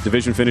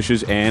 division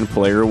finishes, and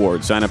player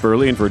awards. Sign up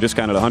early, and for a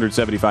discount at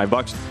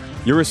 $175,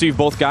 you'll receive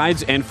both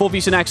guides and full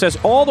VSiN access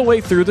all the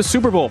way through the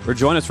Super Bowl. Or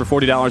join us for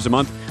 $40 a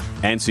month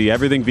and see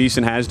everything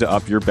VSiN has to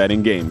up your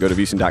betting game. Go to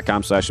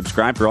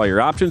VSiN.com/subscribe for all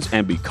your options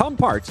and become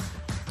part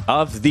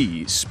of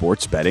the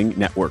Sports Betting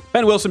Network.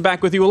 Ben Wilson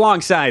back with you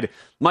alongside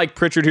Mike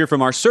Pritchard here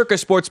from our Circa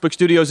Sportsbook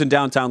Studios in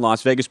downtown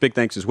Las Vegas. Big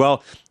thanks as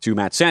well to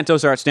Matt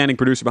Santos, our outstanding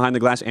producer behind the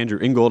glass, Andrew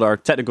Ingold, our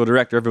technical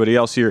director, everybody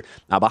else here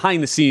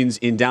behind the scenes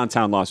in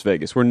downtown Las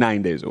Vegas. We're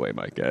 9 days away,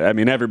 Mike. I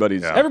mean,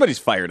 everybody's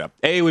fired up.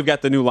 We've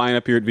got the new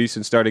lineup here at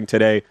VSiN starting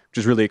today, which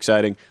is really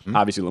exciting.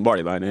 Obviously,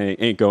 Lombardi Line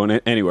ain't going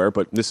anywhere,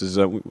 but this is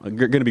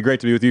going to be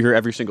great to be with you here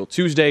every single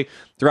Tuesday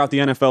throughout the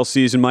NFL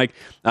season, Mike.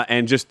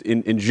 And just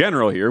in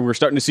general here, we're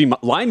starting to see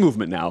line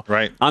movement now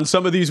on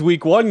some of these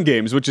Week 1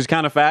 games, which is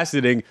kind of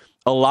fascinating.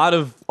 A lot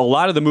of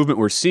the movement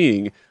we're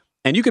seeing,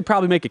 and you could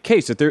probably make a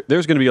case that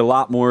there's going to be a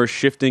lot more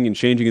shifting and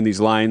changing in these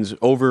lines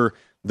over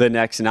the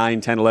next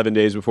 9, 10, 11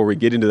 days before we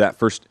get into that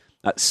first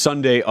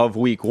Sunday of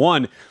Week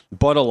 1.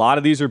 But a lot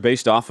of these are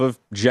based off of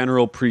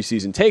general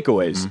preseason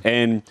takeaways.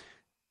 And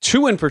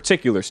two in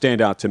particular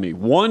stand out to me.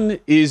 One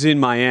is in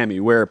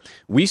Miami, where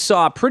we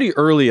saw pretty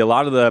early a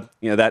lot of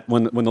that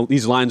when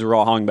these lines were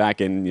all hung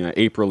back in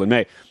April and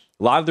May.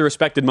 A lot of the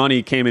respected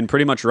money came in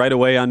pretty much right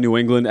away on New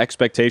England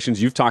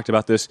expectations. You've talked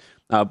about this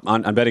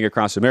on Betting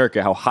Across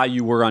America, how high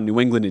you were on New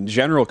England in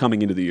general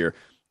coming into the year.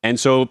 And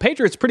so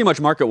Patriots pretty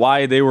much market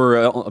wide. They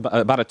were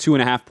about a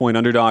 2.5-point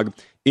underdog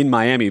in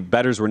Miami.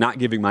 Bettors were not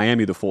giving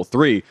Miami the full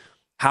 3.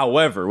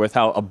 However, with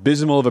how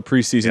abysmal of a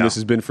preseason this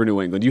has been for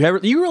New England,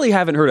 you really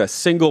haven't heard a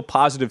single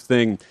positive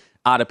thing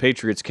out of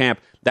Patriots camp.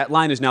 That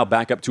line is now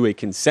back up to a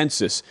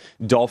consensus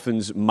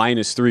Dolphins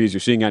 -3, as you're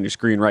seeing on your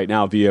screen right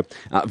now via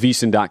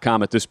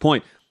VSiN.com at this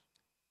point.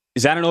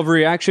 Is that an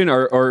overreaction,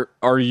 or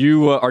are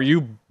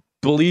you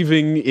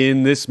believing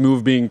in this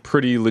move being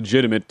pretty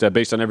legitimate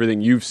based on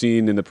everything you've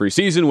seen in the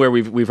preseason, where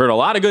we've heard a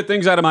lot of good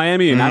things out of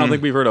Miami, and I don't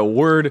think we've heard a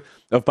word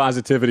of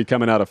positivity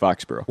coming out of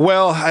Foxborough?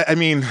 Well, I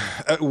mean,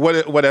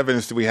 what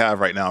evidence do we have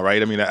right now,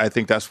 right? I mean, I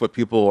think that's what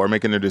people are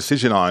making their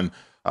decision on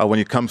when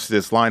it comes to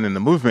this line in the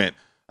movement.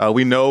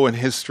 We know in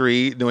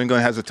history, New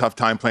England has a tough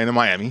time playing in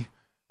Miami.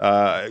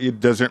 It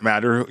doesn't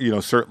matter,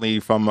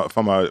 certainly from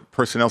a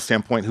personnel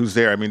standpoint, who's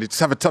there. I mean, they just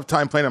have a tough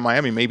time playing in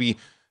Miami. Maybe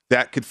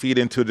that could feed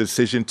into a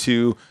decision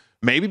to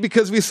maybe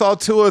because we saw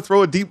Tua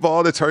throw a deep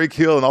ball to Tyreek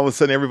Hill and all of a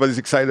sudden everybody's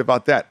excited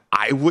about that.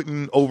 I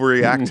wouldn't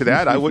overreact to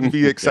that. I wouldn't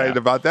be excited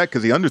about that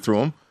because he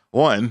underthrew him,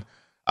 one.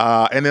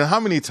 And then how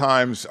many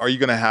times are you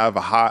going to have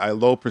a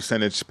low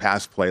percentage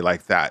pass play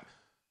like that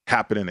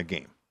happen in a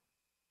game?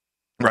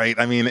 Right?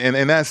 I mean,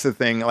 and that's the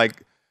thing.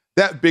 Like,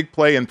 that big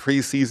play in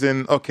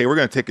preseason, okay, we're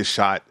going to take a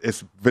shot.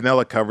 It's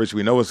vanilla coverage.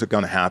 We know what's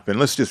going to happen.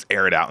 Let's just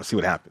air it out and see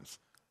what happens.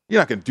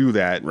 You're not going to do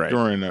that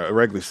during a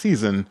regular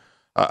season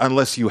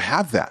unless you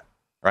have that,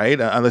 right?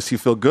 Unless you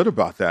feel good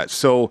about that.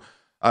 So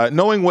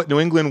knowing what New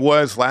England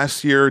was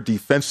last year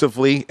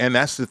defensively, and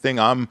that's the thing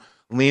I'm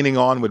leaning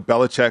on with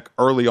Belichick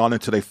early on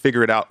until they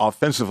figure it out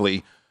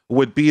offensively,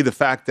 would be the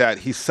fact that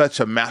he's such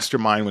a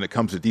mastermind when it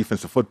comes to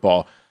defensive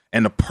football.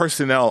 And the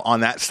personnel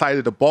on that side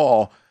of the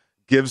ball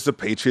gives the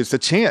Patriots a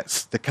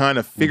chance to kind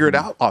of figure it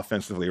out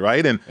offensively,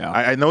 right? And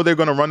I know they're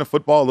going to run the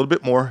football a little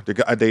bit more.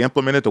 They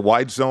implemented the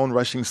wide zone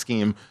rushing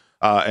scheme.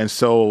 And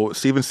so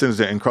Stevenson's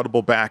an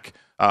incredible back.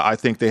 I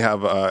think they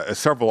have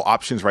several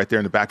options right there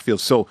in the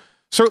backfield. So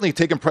certainly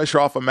taking pressure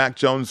off of Mac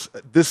Jones,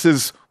 this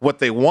is what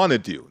they want to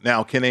do.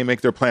 Now, can they make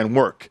their plan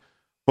work?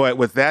 But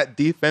with that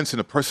defense and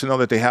the personnel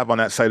that they have on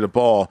that side of the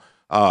ball,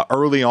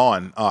 early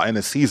on in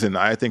the season,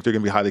 I think they're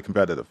going to be highly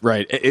competitive.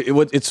 Right.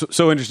 It's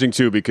so interesting,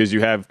 too, because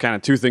you have kind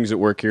of two things at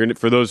work here. And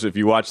for those, if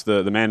you watch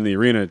the Man in the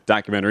Arena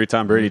documentary,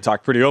 Tom Brady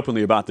talked pretty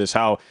openly about this,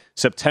 how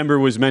September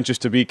was meant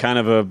just to be kind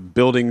of a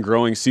building,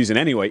 growing season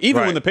anyway,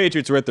 even when the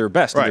Patriots were at their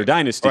best in their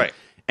dynasty. Right.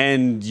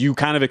 And you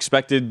kind of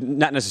expected,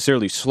 not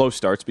necessarily slow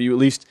starts, but you at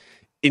least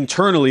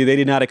internally, they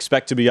did not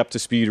expect to be up to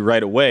speed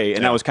right away.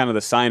 And that was kind of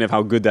the sign of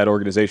how good that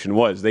organization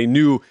was. They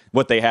knew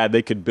what they had.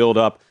 They could build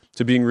up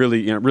to being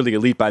really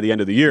elite by the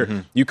end of the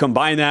year. You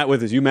combine that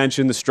with, as you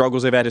mentioned, the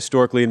struggles they've had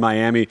historically in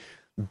Miami,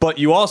 but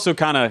you also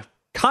kind of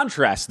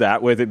contrast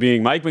that with it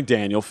being Mike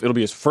McDaniel. It'll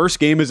be his first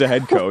game as a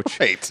head coach.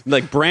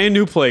 Like, brand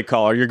new play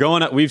caller. You're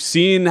going up. We've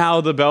seen how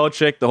the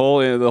Belichick, the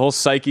whole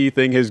psyche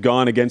thing has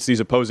gone against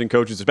these opposing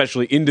coaches,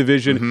 especially in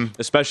division,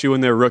 especially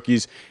when they're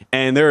rookies.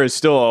 And there is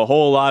still a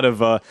whole lot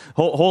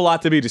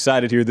to be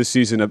decided here this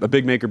season. A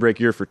big make or break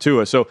year for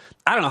Tua. So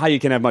I don't know how you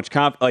can have much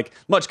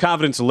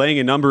confidence laying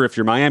a number if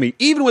you're Miami,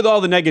 even with all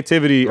the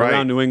negativity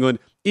around New England.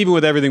 Even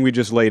with everything we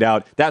just laid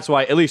out. That's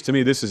why, at least to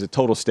me, this is a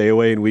total stay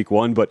away in week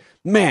one. But,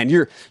 man,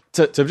 you're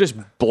to just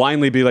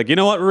blindly be like, you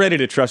know what, we're ready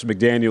to trust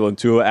McDaniel and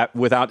Tua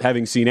without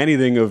having seen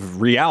anything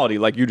of reality,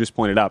 like you just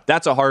pointed out.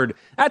 That's a hard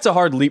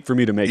leap for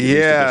me to make.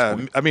 Yeah,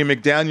 I mean,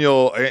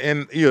 McDaniel,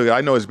 and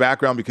I know his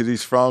background because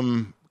he's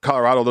from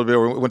Colorado a little bit.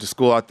 We went to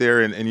school out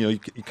there, and you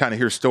kind of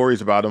hear stories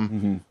about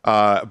him.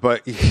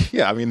 But,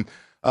 yeah, I mean,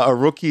 a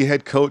rookie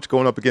head coach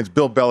going up against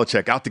Bill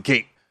Belichick out the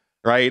gate.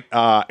 Right.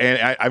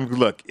 And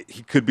look,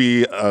 he could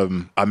be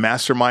a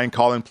mastermind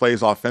calling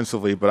plays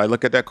offensively, but I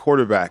look at that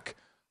quarterback.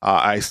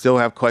 I still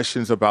have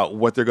questions about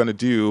what they're going to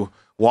do.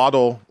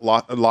 Waddle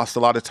lost a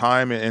lot of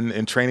time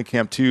in training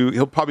camp, too.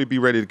 He'll probably be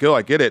ready to go.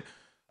 I get it.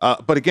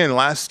 But again,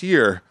 last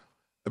year,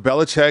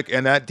 Belichick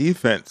and that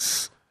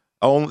defense,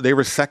 they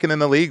were second in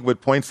the league with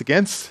points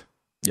against.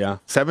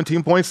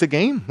 17 points a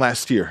game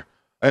last year.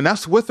 And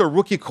that's with a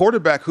rookie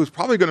quarterback who's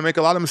probably going to make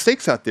a lot of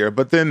mistakes out there.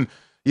 But then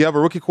you have a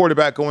rookie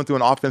quarterback going through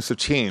an offensive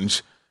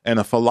change and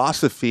a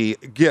philosophy.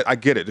 I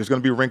get it. There's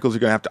going to be wrinkles. You're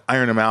going to have to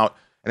iron them out.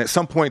 And at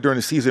some point during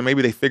the season,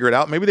 maybe they figure it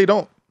out. Maybe they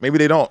don't.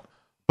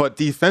 But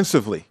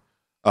defensively,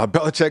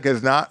 Belichick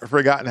has not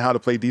forgotten how to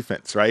play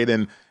defense, right?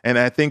 And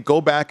I think go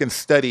back and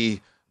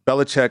study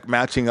Belichick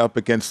matching up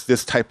against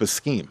this type of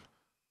scheme.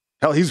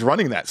 Hell, he's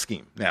running that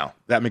scheme now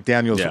that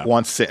McDaniels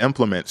wants to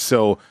implement.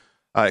 So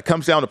it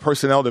comes down to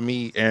personnel to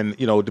me. And,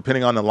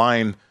 depending on the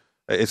line,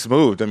 it's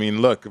moved. I mean,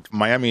 look,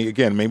 Miami,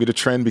 again, maybe the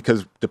trend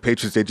because the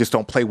Patriots, they just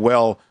don't play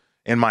well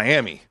in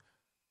Miami.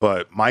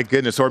 But my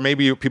goodness, or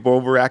maybe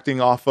people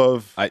overreacting off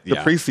of the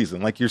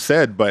preseason, like you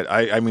said. But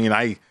I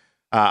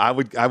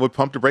would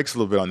pump the brakes a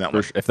little bit on that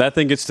one. If that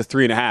thing gets to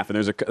 3.5,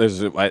 and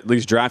there's at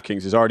least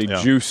DraftKings is already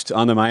juiced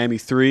on the Miami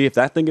 3. If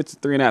that thing gets to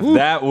 3.5,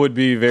 that would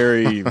be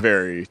very,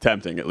 very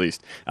tempting, at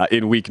least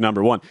in week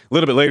number one. A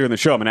little bit later in the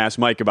show, I'm going to ask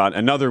Mike about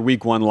another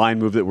week one line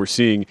move that we're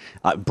seeing.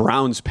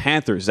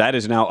 Browns-Panthers. That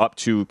is now up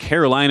to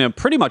Carolina,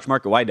 pretty much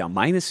market wide down,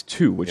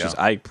 -2, which is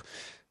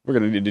we're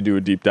going to need to do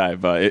a deep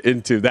dive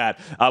into that.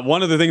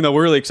 One other thing that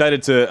we're really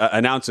excited to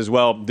announce as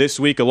well this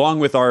week, along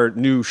with our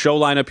new show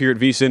lineup here at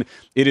VSiN,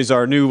 it is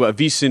our new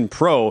VSiN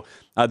Pro.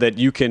 that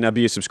you can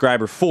be a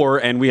subscriber for,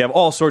 and we have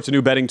all sorts of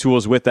new betting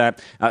tools with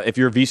that. If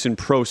you're a VSiN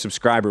Pro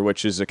subscriber,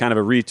 which is a kind of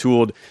a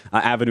retooled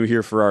avenue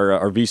here for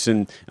our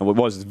VSiN, and what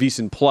was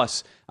VSiN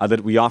Plus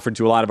that we offered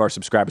to a lot of our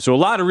subscribers. So a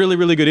lot of really,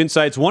 really good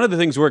insights. One of the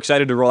things we're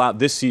excited to roll out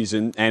this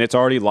season, and it's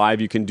already live,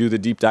 you can do the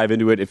deep dive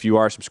into it if you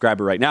are a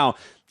subscriber right now,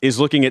 is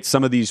looking at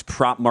some of these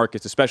prop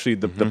markets, especially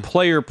the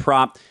player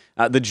prop,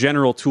 the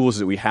general tools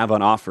that we have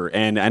on offer.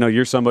 And I know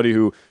you're somebody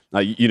who,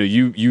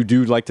 you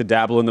do like to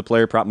dabble in the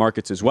player prop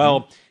markets as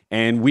well.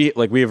 And we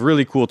have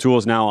really cool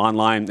tools now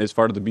online as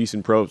part of the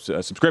VSiN Pro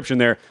subscription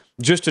there,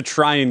 just to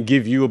try and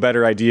give you a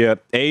better idea,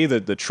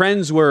 the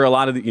trends where a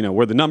lot of the,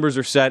 where the numbers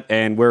are set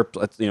and where,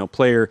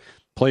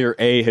 player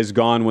A has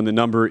gone when the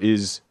number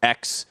is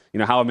X,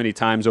 how many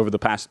times over the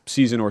past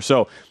season or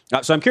so.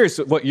 So I'm curious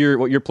what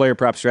your player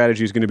prop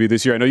strategy is going to be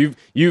this year. I know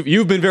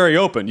you've been very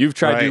open. You've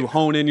tried to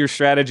hone in your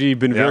strategy. You've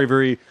been very,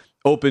 very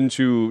open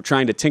to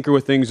trying to tinker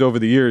with things over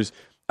the years.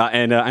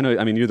 And I know,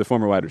 you're the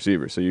former wide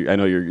receiver, so I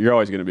know you're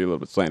always going to be a little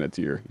bit slanted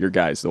to your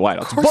guys, the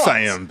wideouts. Of course I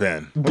am,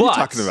 Ben. What are you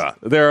talking about?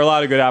 There are a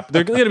lot of there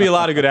are going to be a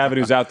lot of good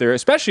avenues out there,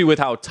 especially with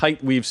how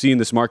tight we've seen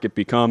this market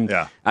become.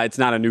 Yeah. It's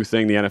not a new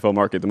thing, the NFL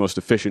market, the most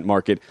efficient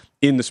market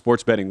in the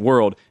sports betting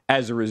world.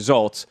 As a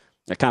result,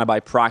 kind of by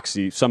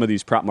proxy, some of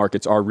these prop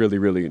markets are really,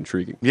 really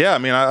intriguing. Yeah,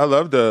 I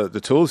love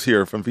the tools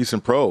here from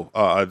VSiN Pro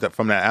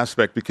from that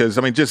aspect because,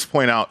 just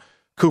point out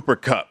Cooper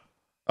Kupp.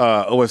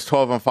 It was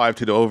 12-5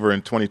 to the over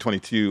in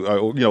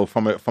 2022,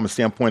 from a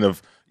standpoint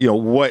of,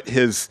 what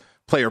his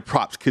player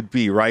props could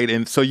be, right?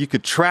 And so you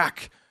could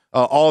track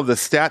all of the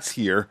stats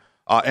here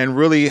and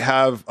really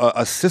have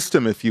a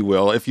system, if you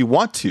will, if you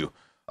want to,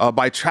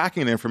 by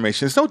tracking the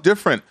information. It's no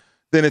different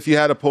than if you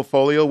had a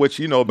portfolio, which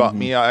you know about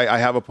me. I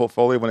have a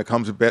portfolio when it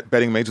comes to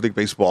betting Major League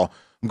Baseball.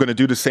 I'm going to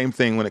do the same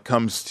thing when it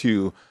comes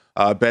to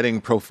betting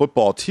pro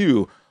football,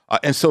 too.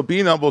 And so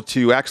being able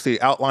to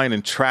actually outline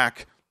and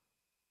track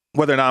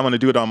whether or not I'm going to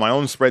do it on my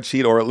own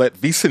spreadsheet or let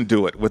VSiN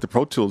do it with the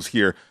Pro Tools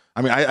here.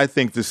 I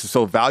think this is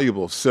so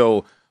valuable.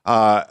 So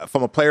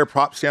from a player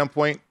prop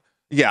standpoint,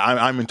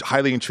 I'm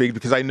highly intrigued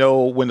because I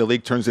know when the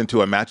league turns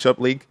into a matchup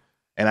league,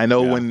 and I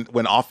know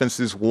when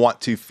offenses want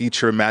to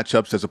feature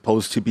matchups as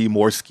opposed to be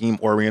more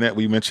scheme-oriented.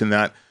 We mentioned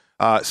that.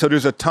 So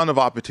there's a ton of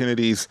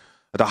opportunities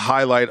to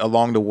highlight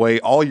along the way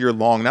all year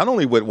long, not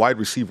only with wide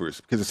receivers,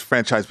 because it's a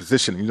franchise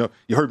position.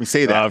 You heard me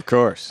say that. Of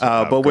course.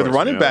 But with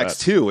running backs,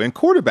 too, and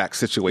quarterback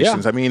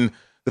situations. Yeah.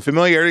 The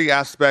familiarity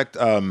aspect,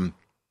 the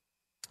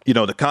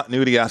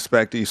continuity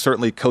aspect,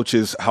 certainly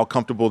coaches, how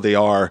comfortable they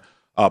are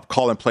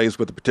calling plays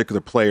with a particular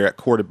player at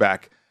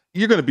quarterback.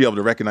 You're going to be able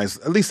to recognize,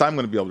 at least I'm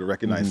going to be able to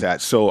recognize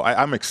that. So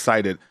I'm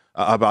excited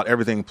about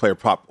everything player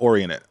prop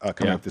oriented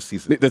coming up this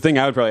season. The thing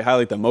I would probably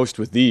highlight the most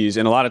with these,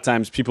 and a lot of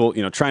times people,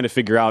 trying to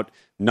figure out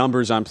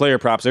numbers on player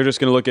props, they're just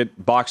going to look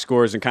at box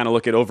scores and kind of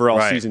look at overall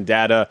season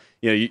data.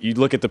 You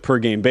look at the per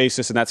game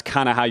basis, and that's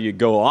kind of how you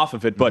go off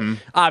of it. But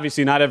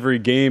obviously, not every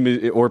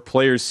game or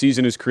player's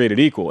season is created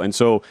equal. And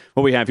so,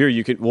 what we have here,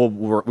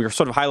 we're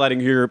sort of highlighting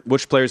here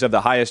which players have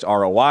the highest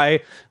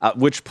ROI,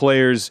 which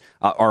players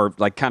are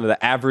like kind of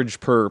the average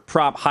per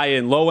prop, high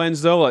and low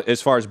ends though,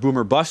 as far as boom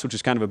or bust, which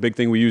is kind of a big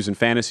thing we use in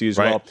fantasy as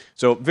well.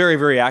 So, very,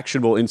 very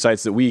actionable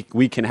insights that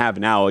we can have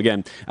now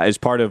again as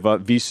part of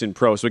VSiN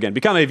Pro. So again,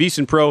 become a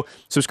VSiN Pro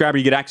subscriber.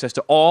 You get access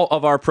to all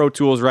of our pro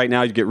tools right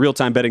now. You get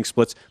real-time betting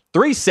splits,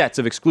 3 sets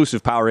of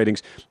exclusive power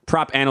ratings,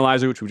 prop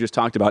analyzer, which we just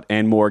talked about,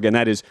 and more. Again,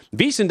 that is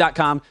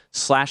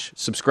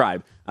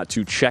VSiN.com/subscribe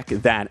to check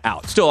that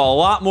out. Still a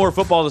lot more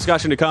football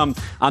discussion to come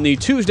on the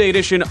Tuesday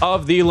edition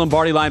of the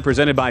Lombardi Line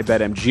presented by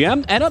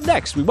BetMGM. And up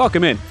next, we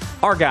welcome in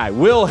our guy,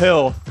 Will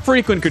Hill,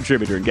 frequent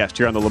contributor and guest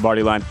here on the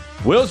Lombardi Line.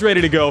 Will's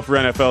ready to go for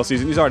NFL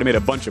season. He's already made a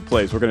bunch of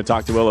plays. We're going to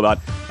talk to Will about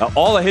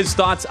all of his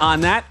thoughts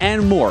on that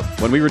and more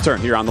when we return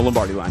here on the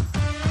Lombardi Line.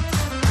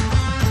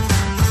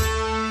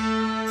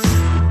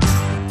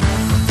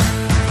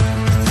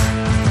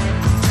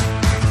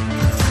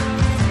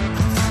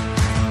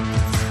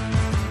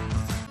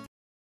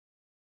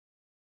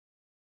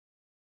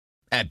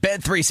 At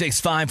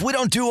Bet365, we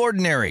don't do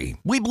ordinary.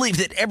 We believe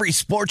that every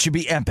sport should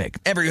be epic.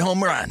 Every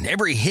home run,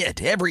 every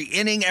hit, every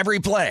inning, every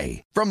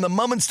play. From the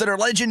moments that are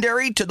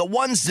legendary to the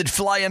ones that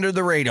fly under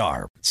the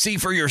radar. See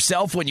for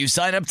yourself when you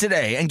sign up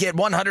today and get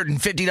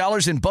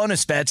 $150 in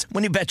bonus bets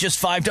when you bet just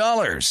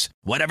 $5.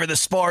 Whatever the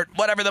sport,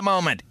 whatever the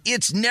moment,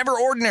 it's never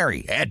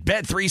ordinary at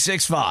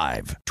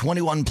Bet365.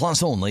 21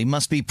 plus only.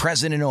 Must be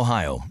present in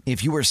Ohio.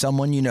 If you or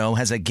someone you know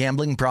has a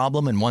gambling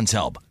problem and wants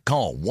help,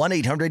 call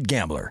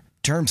 1-800-GAMBLER.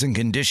 Terms and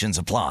conditions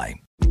apply.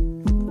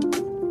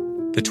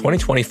 The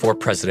 2024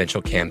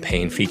 presidential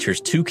campaign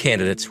features 2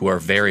 candidates who are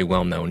very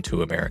well known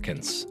to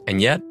Americans. And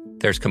yet,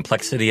 there's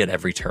complexity at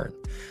every turn.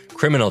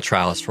 Criminal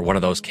trials for one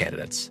of those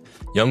candidates.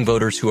 Young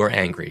voters who are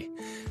angry.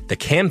 The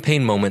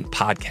Campaign Moment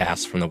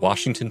podcast from the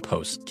Washington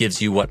Post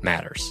gives you what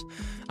matters.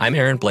 I'm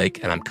Aaron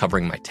Blake, and I'm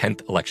covering my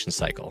 10th election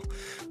cycle.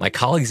 My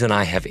colleagues and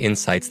I have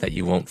insights that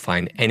you won't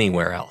find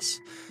anywhere else.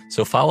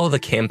 So follow The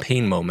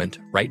Campaign Moment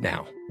right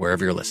now,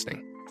 wherever you're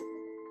listening.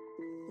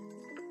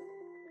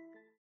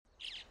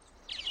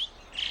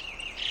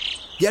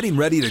 Getting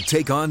ready to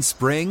take on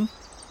spring?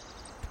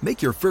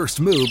 Make your first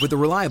move with the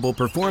reliable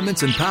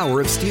performance and power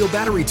of Steel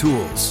battery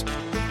tools.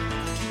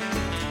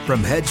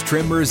 From hedge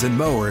trimmers and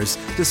mowers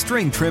to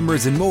string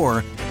trimmers and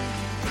more,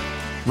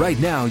 right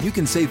now you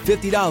can save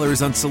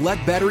 $50 on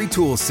select battery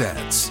tool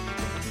sets.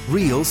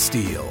 Real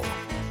Steel.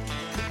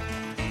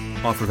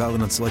 Offer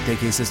valid on select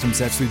AK system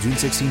sets through June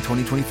 16,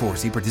 2024.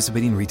 See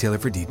participating retailer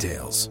for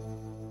details.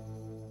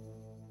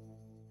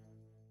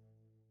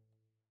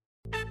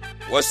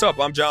 What's up?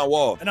 I'm John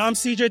Wall. And I'm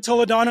CJ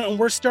Toledano, and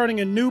we're starting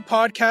a new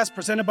podcast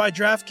presented by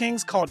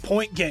DraftKings called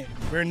Point Game.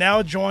 We're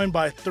now joined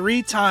by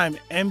three-time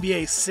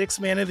NBA Sixth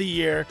Man of the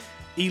Year,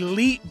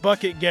 elite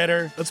bucket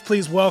getter. Let's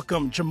please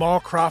welcome Jamal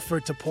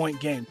Crawford to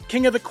Point Game.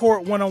 King of the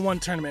Court one-on-one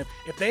tournament.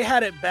 If they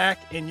had it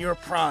back in your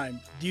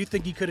prime, do you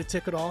think you could have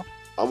took it all?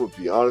 I'm going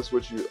to be honest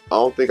with you. I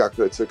don't think I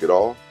could have took it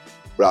all,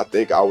 but I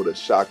think I would have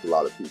shocked a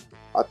lot of people.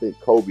 I think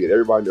Kobe and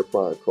everybody in their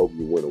prime, Kobe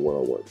would win a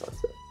one-on-one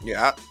contest.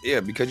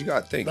 Yeah, because you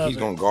got to think he's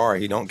going to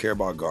guard. He don't care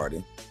about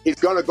guarding. He's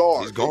going to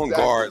guard. He's going to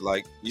guard.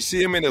 Like, you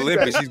see him in the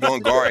Olympics, he's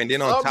going to guard. And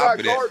then on top of that.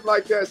 I'm not guarding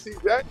like that,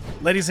 CJ.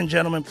 Ladies and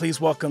gentlemen, please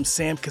welcome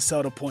Sam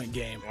Cassell to Point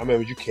Game. I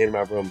remember you came to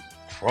my room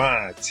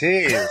crying,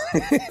 tears,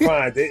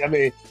 crying. I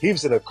mean, he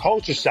was in a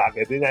culture shock.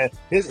 And then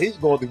he's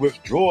going through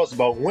withdrawals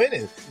about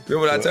winning.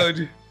 Remember what I told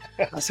you?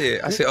 I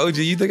said, OG,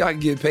 you think I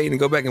can get paid and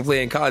go back and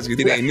play in college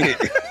because it ain't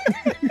it?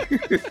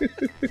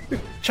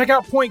 Check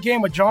out Point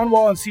Game with John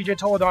Wall and CJ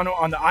Toledano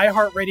on the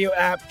iHeartRadio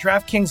app,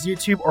 DraftKings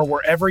YouTube, or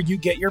wherever you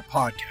get your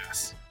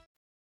podcasts.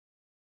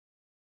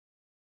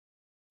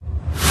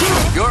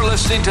 You're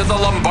listening to the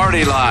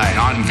Lombardi Line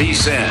on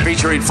VSiN,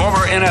 featuring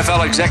former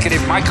NFL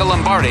executive Michael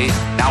Lombardi.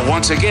 Now,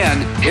 once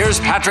again, here's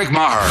Patrick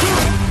Maher.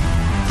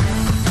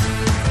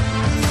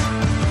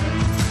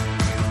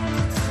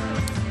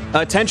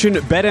 Attention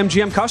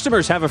BetMGM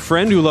customers, have a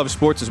friend who loves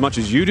sports as much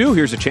as you do.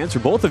 Here's a chance for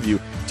both of you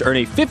to earn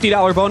a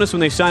 $50 bonus when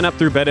they sign up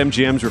through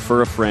BetMGM's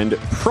Refer a Friend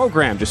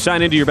program. Just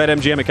sign into your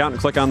BetMGM account and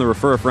click on the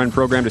Refer a Friend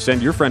program to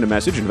send your friend a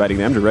message inviting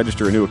them to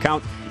register a new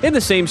account in the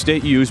same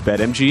state you use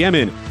BetMGM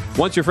in.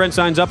 Once your friend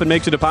signs up and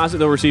makes a deposit,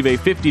 they'll receive a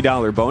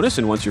 $50 bonus.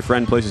 And once your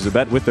friend places a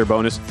bet with their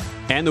bonus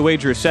and the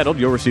wager is settled,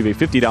 you'll receive a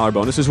 $50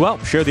 bonus as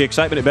well. Share the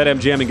excitement at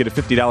BetMGM and get a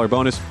 $50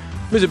 bonus.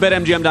 Visit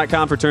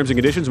BetMGM.com for terms and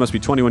conditions. Must be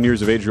 21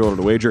 years of age or older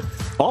to wager.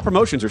 All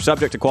promotions are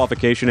subject to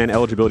qualification and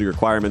eligibility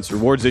requirements.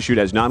 Rewards issued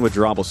as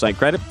non-withdrawable site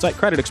credit. Site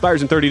credit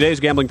expires in 30 days.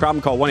 Gambling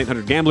problem? Call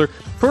 1-800-GAMBLER.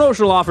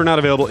 Promotional offer not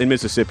available in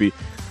Mississippi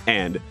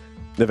and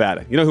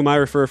Nevada. You know who my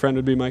Refer a Friend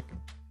would be, Mike?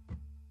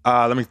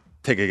 Let me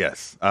take a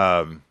guess.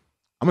 I'm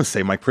going to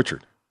say Mike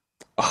Pritchard.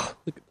 Oh,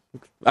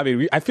 I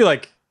mean, I feel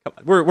like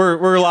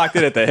we're locked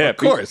in at the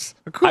hip.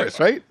 Of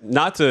course, right?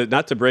 Not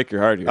to break your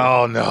heart here.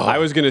 Oh no! I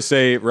was going to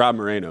say Rob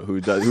Moreno, who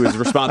is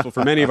responsible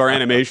for many of our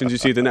animations you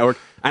see at the network,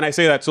 and I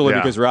say that solely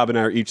because Rob and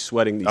I are each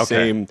sweating the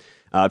same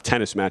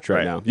tennis match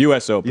right now,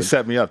 U.S. Open. You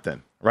set me up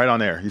then, right on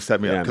there. You set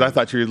me up because I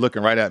thought you were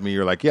looking right at me.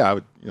 You're like, I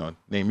would,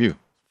 name you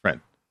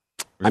friend.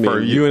 I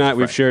mean, you and I,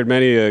 we've shared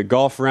many a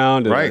golf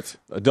round and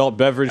adult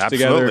beverage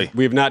together.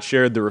 We have not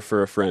shared the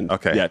Refer a Friend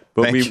yet,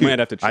 but we might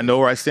have to. I know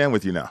where I stand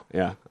with you now.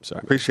 Yeah, I'm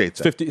sorry. Appreciate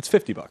that. It's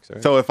 $50.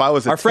 Right? So if I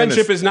was our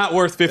friendship is not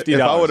worth $50.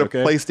 If I would have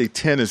placed a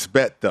tennis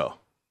bet though.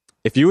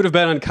 If you would have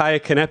bet on Kaya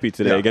Kanepi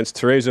today against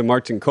Teresa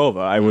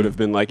Martinkova, I would have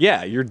been like,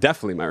 you're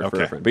definitely my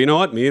Refer a Friend. But you know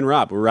what? Me and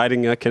Rob, we're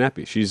riding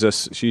Kanepi. She's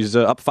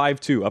up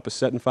 5-2, up a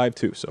set in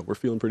 5-2. So we're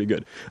feeling pretty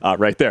good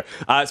right there.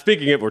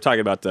 Speaking of, we're talking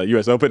about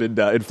U.S. Open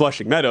in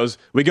Flushing Meadows.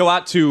 We go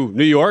out to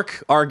New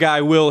York. Our guy,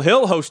 Will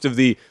Hill, host of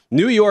the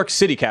New York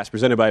City Cast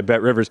presented by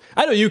Bet Rivers.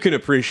 I know you can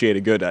appreciate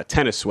a good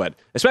tennis sweat,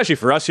 especially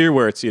for us here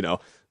where it's,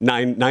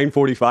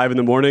 9:45 in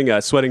the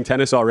morning, sweating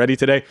tennis already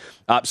today.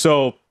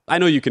 So I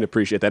know you can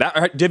appreciate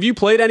that. Have you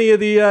played any of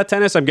the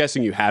tennis? I'm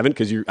guessing you haven't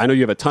because I know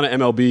you have a ton of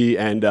MLB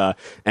and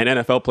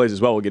NFL plays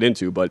as well we'll get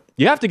into, but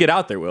you have to get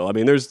out there, Will. I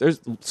mean, there's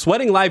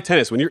sweating live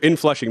tennis when you're in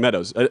Flushing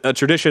Meadows, a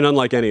tradition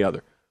unlike any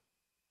other.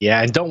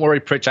 Yeah, and don't worry,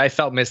 Pritch, I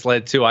felt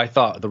misled too. I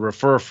thought the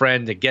Refer a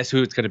Friend, and guess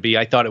who it's going to be?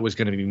 I thought it was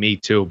going to be me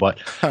too, but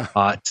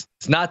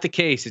it's not the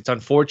case. It's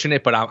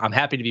unfortunate, but I'm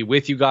happy to be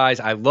with you guys.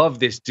 I love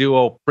this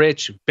duo,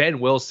 Pritch, Ben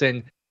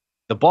Wilson.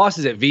 The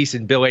bosses at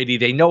VSiN, Bill Adee,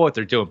 they know what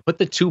they're doing. Put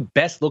the two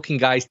best-looking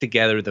guys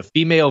together. The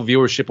female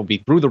viewership will be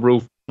through the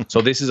roof.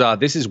 So this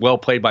is well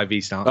played by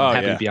VSiN. I'm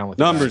happy to be on with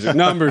you.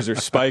 Numbers are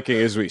spiking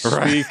as we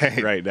speak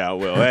right now,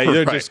 Will. Hey,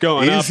 they're just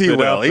going easy, up and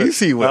Will. up,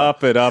 easy, Will.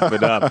 up and up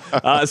and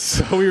up.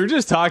 So we were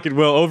just talking,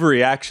 Will,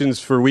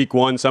 overreactions for Week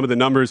 1. Some of the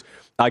numbers.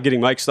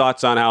 Getting Mike's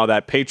thoughts on how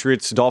that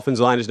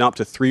Patriots-Dolphins line is now up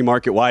to 3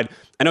 market wide.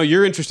 I know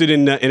you're interested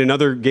in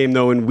another game,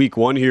 though, in Week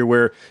 1 here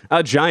where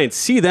Giants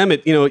see them.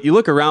 You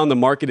look around the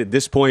market at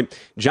this point,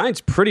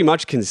 Giants pretty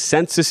much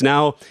consensus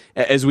now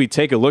as we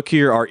take a look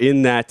here are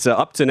in that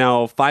up to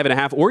now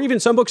 5.5, or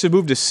even some books have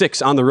moved to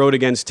 6 on the road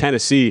against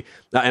Tennessee.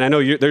 And I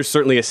know there's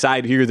certainly a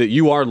side here that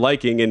you are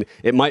liking, and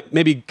it might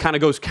maybe kind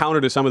of goes counter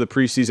to some of the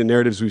preseason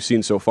narratives we've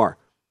seen so far.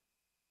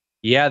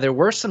 Yeah, there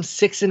were some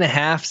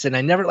 6.5s, and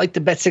I never like to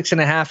bet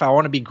 6.5. I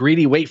want to be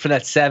greedy, wait for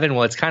that 7.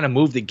 Well, it's kind of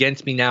moved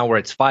against me now where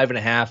it's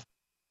 5.5.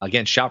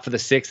 Again, shout for the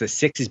 6. The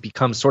 6 has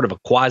become sort of a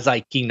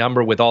quasi-key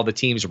number with all the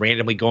teams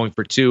randomly going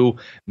for 2,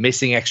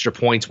 missing extra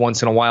points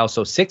once in a while.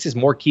 So 6 is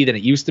more key than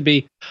it used to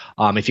be.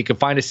 If you can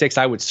find a 6,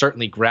 I would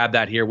certainly grab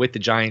that here with the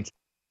Giants.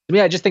 To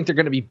me, I just think they're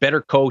going to be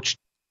better coached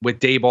with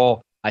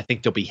Daboll. I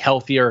think they'll be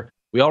healthier.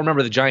 We all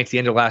remember the Giants, the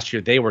end of last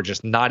year, they were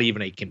just not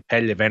even a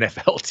competitive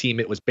NFL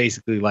team. It was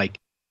basically like,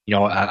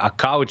 a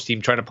college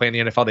team trying to play in the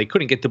NFL. They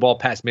couldn't get the ball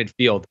past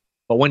midfield.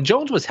 But when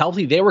Jones was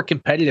healthy, they were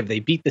competitive. They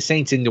beat the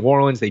Saints in New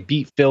Orleans. They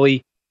beat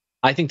Philly.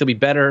 I think they'll be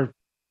better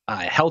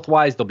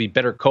health-wise. They'll be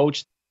better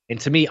coached. And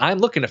to me, I'm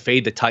looking to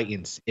fade the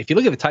Titans. If you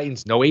look at the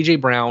Titans, no A.J.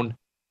 Brown,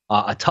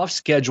 a tough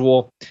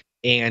schedule,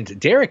 and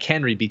Derrick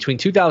Henry between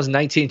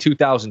 2019 and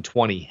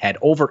 2020 had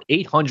over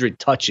 800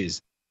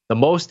 touches, the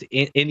most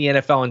in the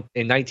NFL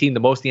in 19, the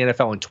most in the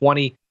NFL in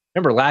 20.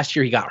 Remember, last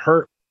year he got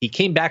hurt. He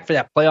came back for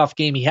that playoff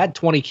game. He had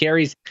 20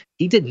 carries.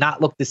 He did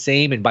not look the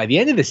same. And by the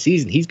end of the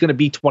season, he's going to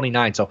be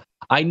 29. So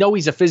I know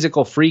he's a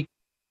physical freak.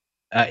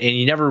 And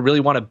you never really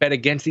want to bet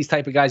against these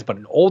type of guys, but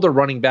an older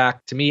running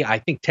back, to me, I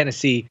think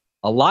Tennessee,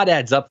 a lot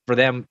adds up for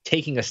them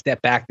taking a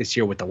step back this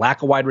year with the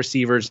lack of wide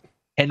receivers,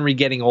 Henry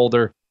getting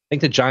older. I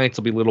think the Giants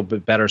will be a little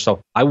bit better.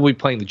 So I will be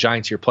playing the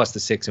Giants here plus the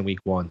 6 in week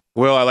 1.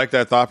 Well, I like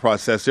that thought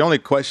process. The only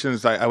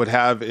questions I would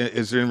have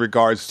is in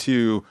regards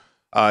to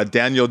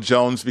Daniel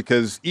Jones,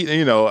 because,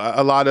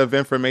 a lot of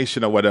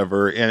information or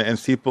whatever, and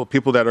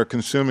people that are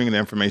consuming the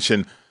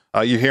information,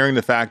 you're hearing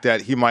the fact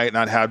that he might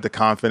not have the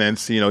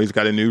confidence. He's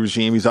got a new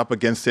regime. He's up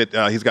against it.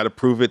 He's got a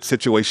prove-it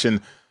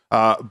situation.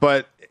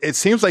 But it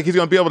seems like he's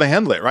going to be able to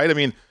handle it, right? I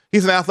mean,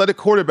 he's an athletic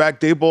quarterback.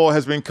 Daboll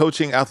has been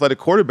coaching athletic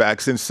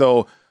quarterbacks. And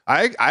so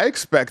I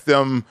expect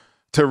them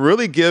to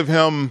really give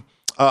him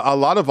a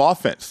lot of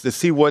offense to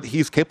see what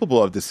he's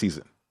capable of this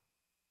season.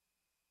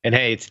 And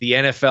hey, it's the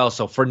NFL.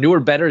 So for newer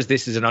bettors,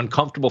 this is an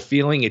uncomfortable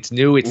feeling. It's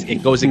new.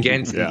 It goes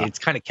against. It's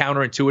kind of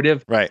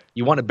counterintuitive. Right.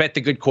 You want to bet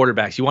the good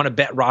quarterbacks. You want to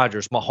bet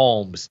Rodgers,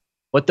 Mahomes.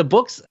 But the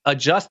books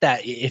adjust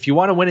that. If you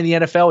want to win in the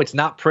NFL, it's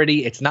not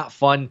pretty. It's not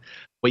fun.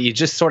 But you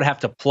just sort of have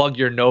to plug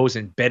your nose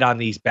and bet on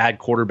these bad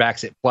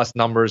quarterbacks at plus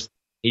numbers.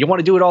 You don't want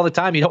to do it all the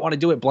time. You don't want to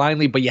do it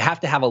blindly. But you have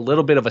to have a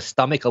little bit of a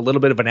stomach, a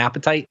little bit of an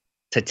appetite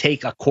to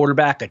take a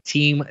quarterback, a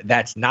team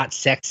that's not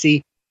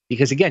sexy.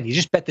 Because again, you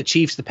just bet the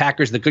Chiefs, the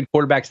Packers, the good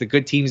quarterbacks, the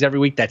good teams every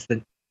week. That's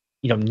the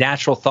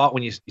natural thought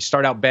when you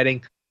start out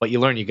betting. But you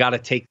learn you got to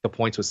take the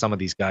points with some of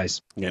these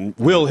guys. And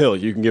Will Hill,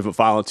 you can give a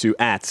follow to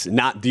at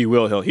not the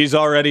Will Hill. He's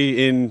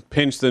already in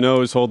pinch the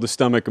nose, hold the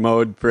stomach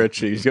mode.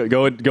 Pritch, he's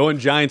going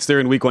Giants there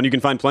in week 1. You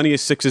can find plenty of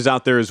 6s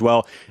out there as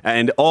well.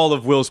 And all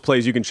of Will's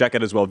plays you can check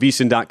out as well.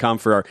 VSiN.com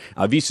for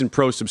our VSiN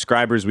Pro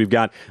subscribers. We've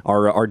got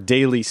our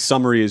daily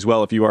summary as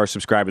well if you are a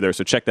subscriber there.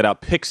 So check that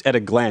out. Picks at a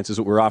glance is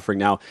what we're offering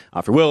now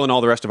for Will and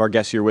all the rest of our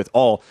guests here with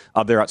all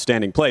of their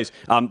outstanding plays.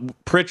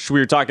 Pritch,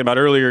 we were talking about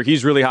earlier,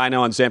 he's really high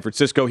now on San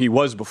Francisco. He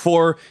was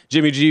before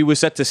Jimmy G was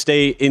set to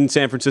stay in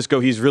San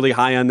Francisco. He's really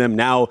high on them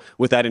now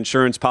with that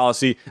insurance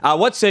policy.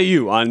 What say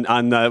you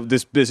on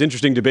this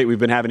interesting debate we've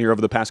been having here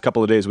over the past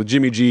couple of days with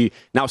Jimmy G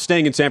now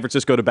staying in San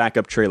Francisco to back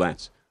up Trey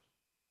Lance?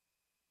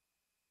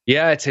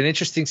 Yeah, it's an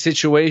interesting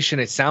situation.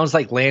 It sounds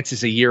like Lance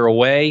is a year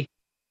away.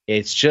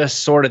 It's just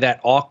sort of that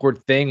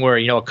awkward thing where,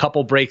 a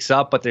couple breaks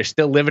up, but they're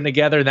still living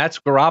together. And that's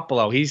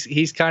Garoppolo.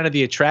 He's kind of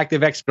the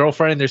attractive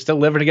ex-girlfriend, and they're still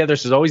living together.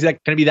 So there's always going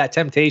to be that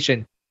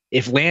temptation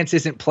if Lance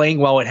isn't playing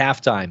well at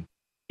halftime.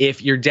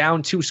 If you're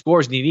down 2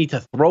 scores and you need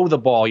to throw the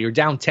ball, you're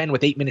down 10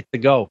 with 8 minutes to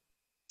go.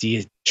 Do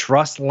you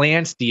trust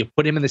Lance? Do you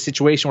put him in the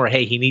situation where,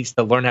 hey, he needs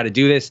to learn how to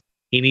do this?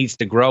 He needs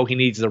to grow. He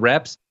needs the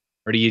reps.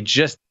 Or do you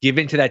just give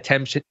into that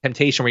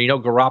temptation where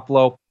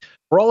Garoppolo,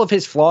 for all of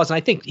his flaws, and I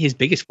think his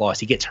biggest flaw is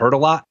he gets hurt a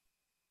lot.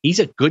 He's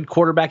a good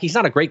quarterback. He's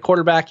not a great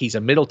quarterback. He's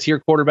a middle-tier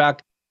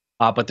quarterback.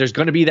 But there's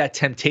going to be that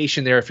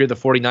temptation there if you're the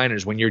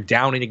 49ers. When you're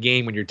down in a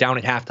game, when you're down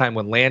at halftime,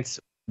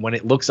 when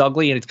it looks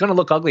ugly, and it's going to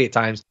look ugly at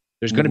times,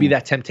 there's going to be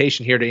that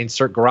temptation here to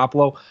insert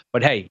Garoppolo.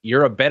 But hey,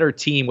 you're a better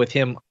team with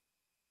him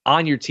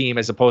on your team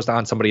as opposed to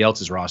on somebody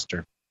else's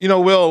roster.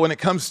 Will, when it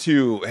comes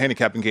to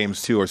handicapping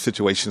games too, or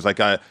situations like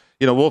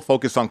we'll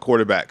focus on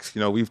quarterbacks.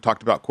 We've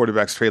talked about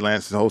quarterbacks, Trey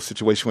Lance, the whole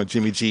situation with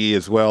Jimmy G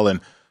as well.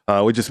 And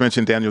we just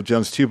mentioned Daniel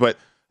Jones too. But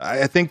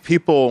I think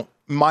people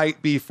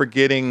might be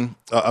forgetting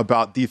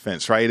about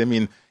defense, right? I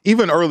mean,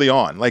 even early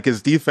on, like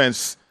his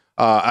defense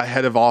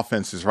ahead of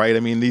offenses, right? I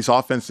mean, these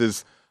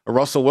offenses,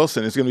 Russell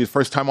Wilson is going to be the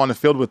first time on the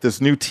field with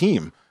this new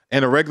team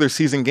in a regular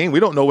season game. We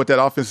don't know what that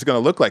offense is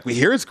going to look like. We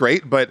hear it's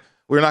great, but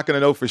we're not going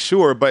to know for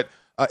sure. But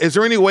is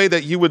there any way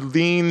that you would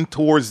lean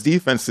towards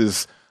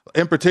defenses,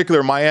 in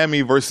particular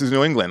Miami versus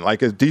New England,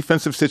 like a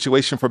defensive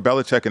situation for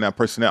Belichick and that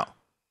personnel?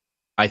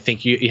 I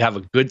think you have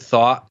a good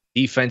thought.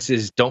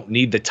 Defenses don't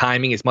need the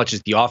timing as much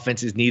as the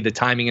offenses need the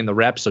timing and the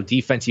reps. So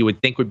defense you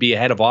would think would be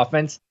ahead of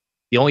offense.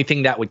 The only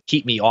thing that would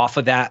keep me off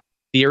of that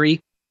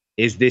theory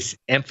is this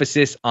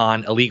emphasis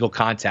on illegal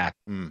contact.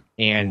 And,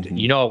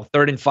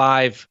 3rd and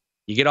 5,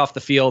 you get off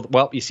the field,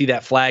 well, you see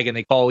that flag and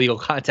they call illegal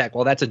contact.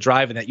 Well, that's a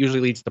drive and that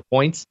usually leads to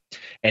points.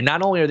 And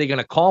not only are they going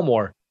to call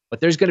more, but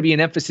there's going to be an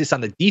emphasis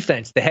on the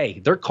defense that, hey,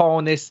 they're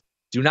calling this,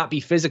 do not be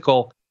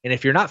physical. And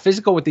if you're not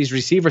physical with these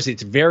receivers,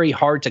 it's very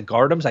hard to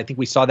guard them. So I think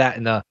we saw that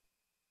in the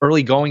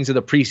early goings of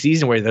the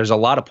preseason where there's a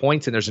lot of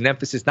points and there's an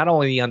emphasis not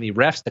only on the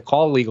refs to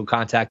call illegal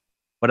contact,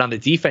 but on the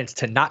defense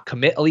to not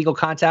commit illegal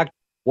contact.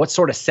 What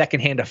sort of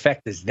secondhand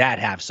effect does that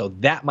have? So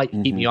that might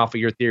keep me off of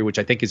your theory, which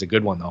I think is a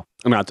good one, though.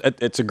 I mean,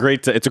 it's a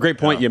great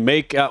point you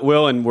make,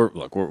 Will. And we're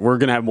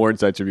going to have more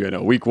insights of you. I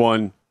know week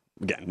 1,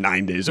 again,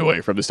 9 days away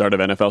from the start of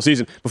NFL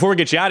season. Before we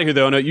get you out of here,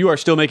 though, I know you are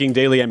still making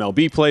daily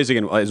MLB plays.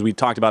 Again, as we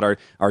talked about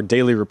our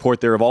daily report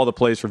there of all the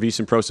plays for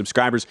VSiN Pro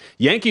subscribers.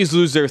 Yankees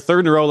lose their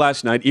 3rd in a row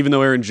last night, even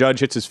though Aaron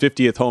Judge hits his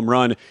 50th home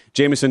run.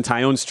 Jameson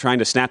Taillon's trying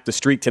to snap the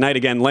streak tonight.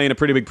 Again, laying a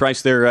pretty big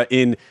price there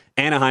in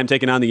Anaheim,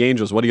 taking on the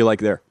Angels. What do you like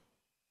there?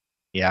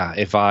 Yeah,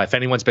 if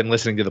anyone's been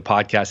listening to the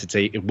podcast, it's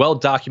a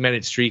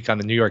well-documented streak on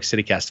the New York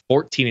City Cast,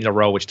 14 in a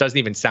row, which doesn't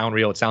even sound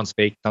real. It sounds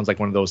fake. It sounds like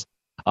one of those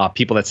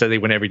people that say they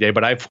win every day.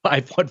 But I've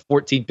won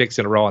 14 picks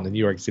in a row on the New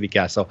York City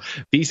Cast. So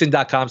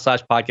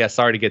VSiN.com/podcast.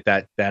 Sorry to get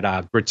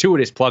that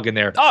gratuitous plug in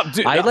there. Oh,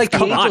 dude, I like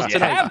come on, you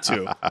have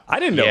to. I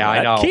didn't know. Yeah, that.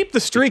 I know. Keep the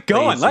streak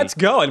going. Crazy. Let's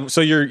go. And so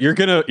you're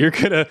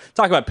gonna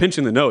talk about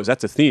pinching the nose.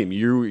 That's a theme.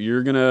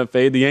 You're gonna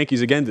fade the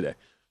Yankees again today.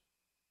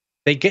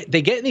 They get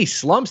in these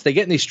slumps, they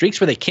get in these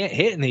streaks where they can't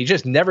hit, and they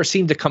just never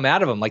seem to come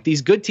out of them. Like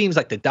these good teams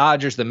like the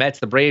Dodgers, the Mets,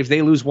 the Braves,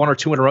 they lose 1 or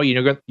 2 in a row. You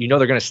know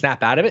they're going to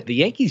snap out of it. The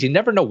Yankees, you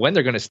never know when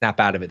they're going to snap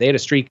out of it. They had a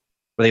streak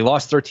where they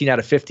lost 13 out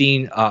of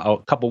 15 a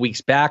couple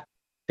weeks back.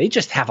 They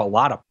just have a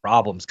lot of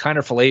problems. Kiner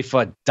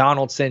Falefa,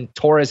 Donaldson,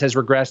 Torres has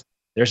regressed.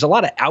 There's a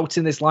lot of outs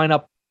in this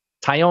lineup.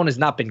 Taillon has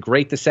not been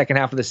great the second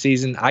half of the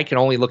season. I can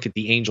only look at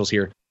the Angels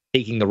here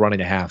taking the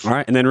 1.5. All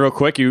right, and then real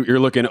quick, you're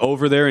looking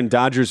over there in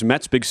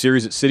Dodgers-Mets, big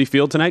series at Citi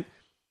Field tonight?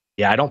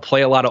 Yeah, I don't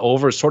play a lot of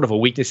overs, sort of a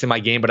weakness in my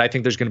game, but I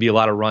think there's going to be a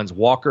lot of runs.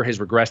 Walker has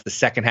regressed the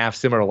second half,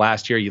 similar to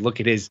last year. You look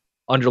at his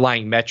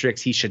underlying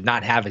metrics, he should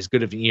not have as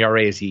good of an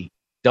ERA as he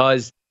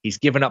does. He's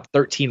given up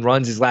 13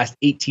 runs his last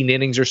 18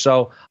 innings or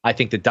so. I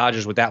think the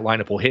Dodgers with that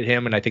lineup will hit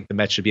him, and I think the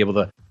Mets should be able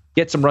to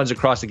get some runs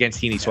across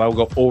against Heaney, so I will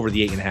go over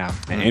the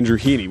 8.5. And Andrew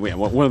Heaney,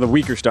 one of the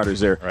weaker starters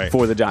there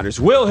for the Dodgers.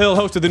 Will Hill,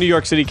 host of the New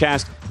York City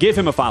Cast. Give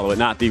him a follow at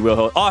Not The Will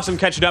Hill. Awesome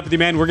catching up with you,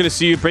 man. We're going to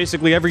see you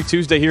basically every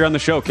Tuesday here on the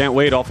show. Can't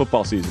wait all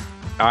football season.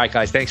 All right,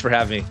 guys. Thanks for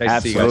having me. Nice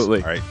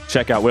Absolutely. To see you guys. All right.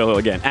 Check out Will Hill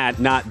again at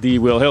Not The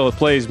Will Hill. It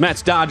plays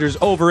Mets, Dodgers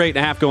over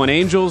 8.5 going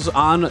Angels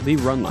on the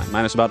run line,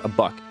 minus about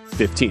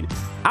 $1.15.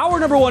 Hour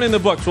number 1 in the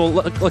books. We'll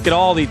look at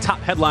all the top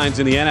headlines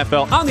in the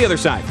NFL on the other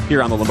side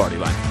here on the Lombardi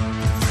Line.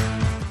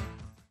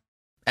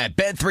 At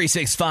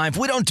Bet365,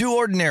 we don't do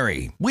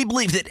ordinary. We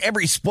believe that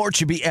every sport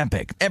should be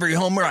epic. Every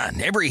home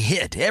run, every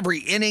hit, every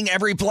inning,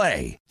 every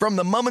play. From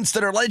the moments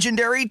that are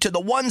legendary to the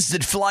ones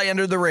that fly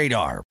under the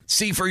radar.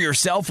 See for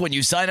yourself when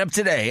you sign up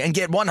today and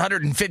get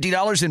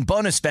 $150 in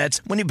bonus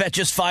bets when you bet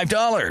just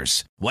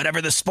 $5.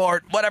 Whatever the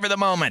sport, whatever the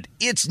moment,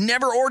 it's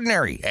never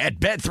ordinary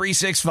at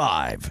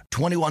Bet365.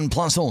 21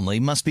 plus only.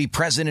 Must be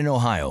present in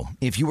Ohio.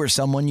 If you or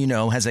someone you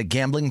know has a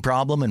gambling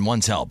problem and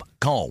wants help,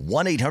 call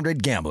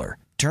 1-800-GAMBLER.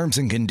 Terms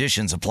and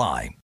conditions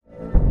apply.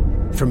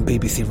 From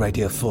BBC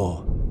Radio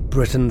 4,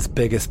 Britain's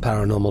biggest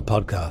paranormal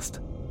podcast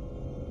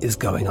is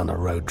going on a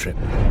road trip.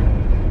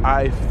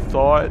 I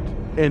thought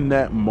in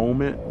that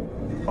moment,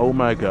 oh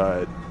my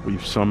God,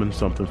 we've summoned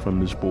something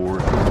from this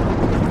board.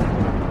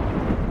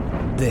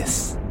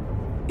 This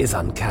is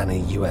Uncanny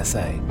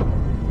USA.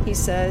 He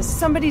says,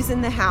 somebody's in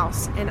the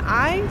house, and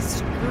I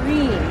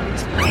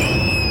screamed.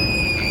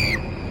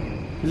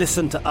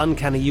 Listen to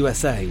Uncanny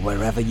USA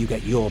wherever you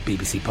get your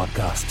BBC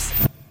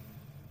podcasts,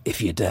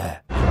 if you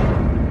dare.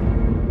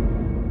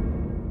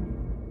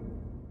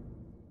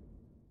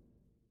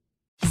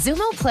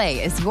 Xumo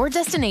Play is your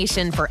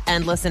destination for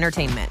endless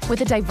entertainment.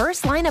 With a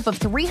diverse lineup of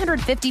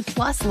 350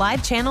 plus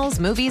live channels,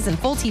 movies, and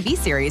full TV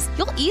series,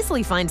 you'll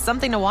easily find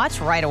something to watch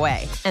right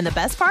away. And the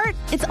best part?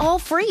 It's all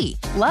free.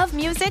 Love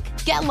music?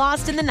 Get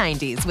lost in the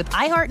 90s with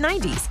iHeart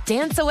 90s,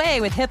 dance away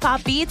with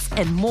hip-hop beats,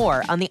 and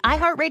more on the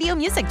iHeartRadio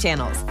music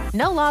channels.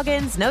 No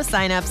logins, no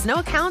signups, no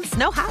accounts,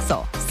 no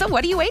hassle. So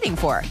what are you waiting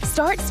for?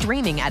 Start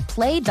streaming at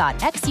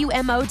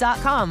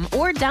play.xumo.com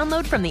or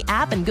download from the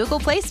app and Google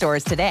Play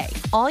stores today.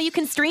 All you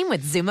can stream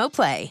with Xumo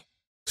Play.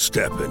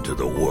 Step into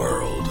the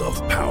world of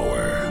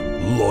power,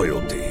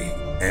 loyalty,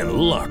 and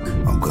luck.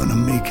 I'm gonna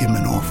make him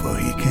an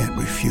offer he can't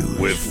refuse.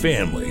 With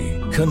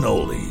family,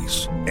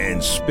 cannolis,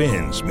 and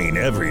spins mean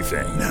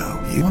everything.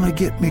 Now, you wanna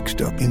get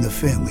mixed up in the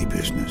family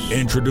business.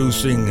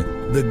 Introducing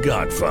The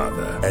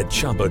Godfather at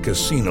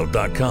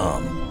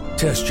ChumbaCasino.com.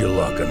 Test your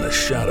luck in the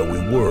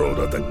shadowy world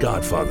of The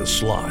Godfather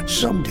slot.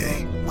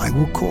 Someday, I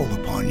will call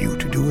upon you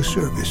to do a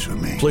service for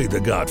me. Play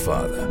The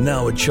Godfather,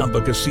 now at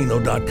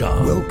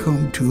ChumbaCasino.com.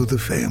 Welcome to the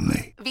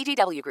family.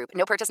 VGW Group.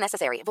 No purchase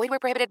necessary. Void where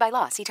prohibited by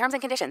law. See terms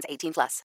and conditions. 18+.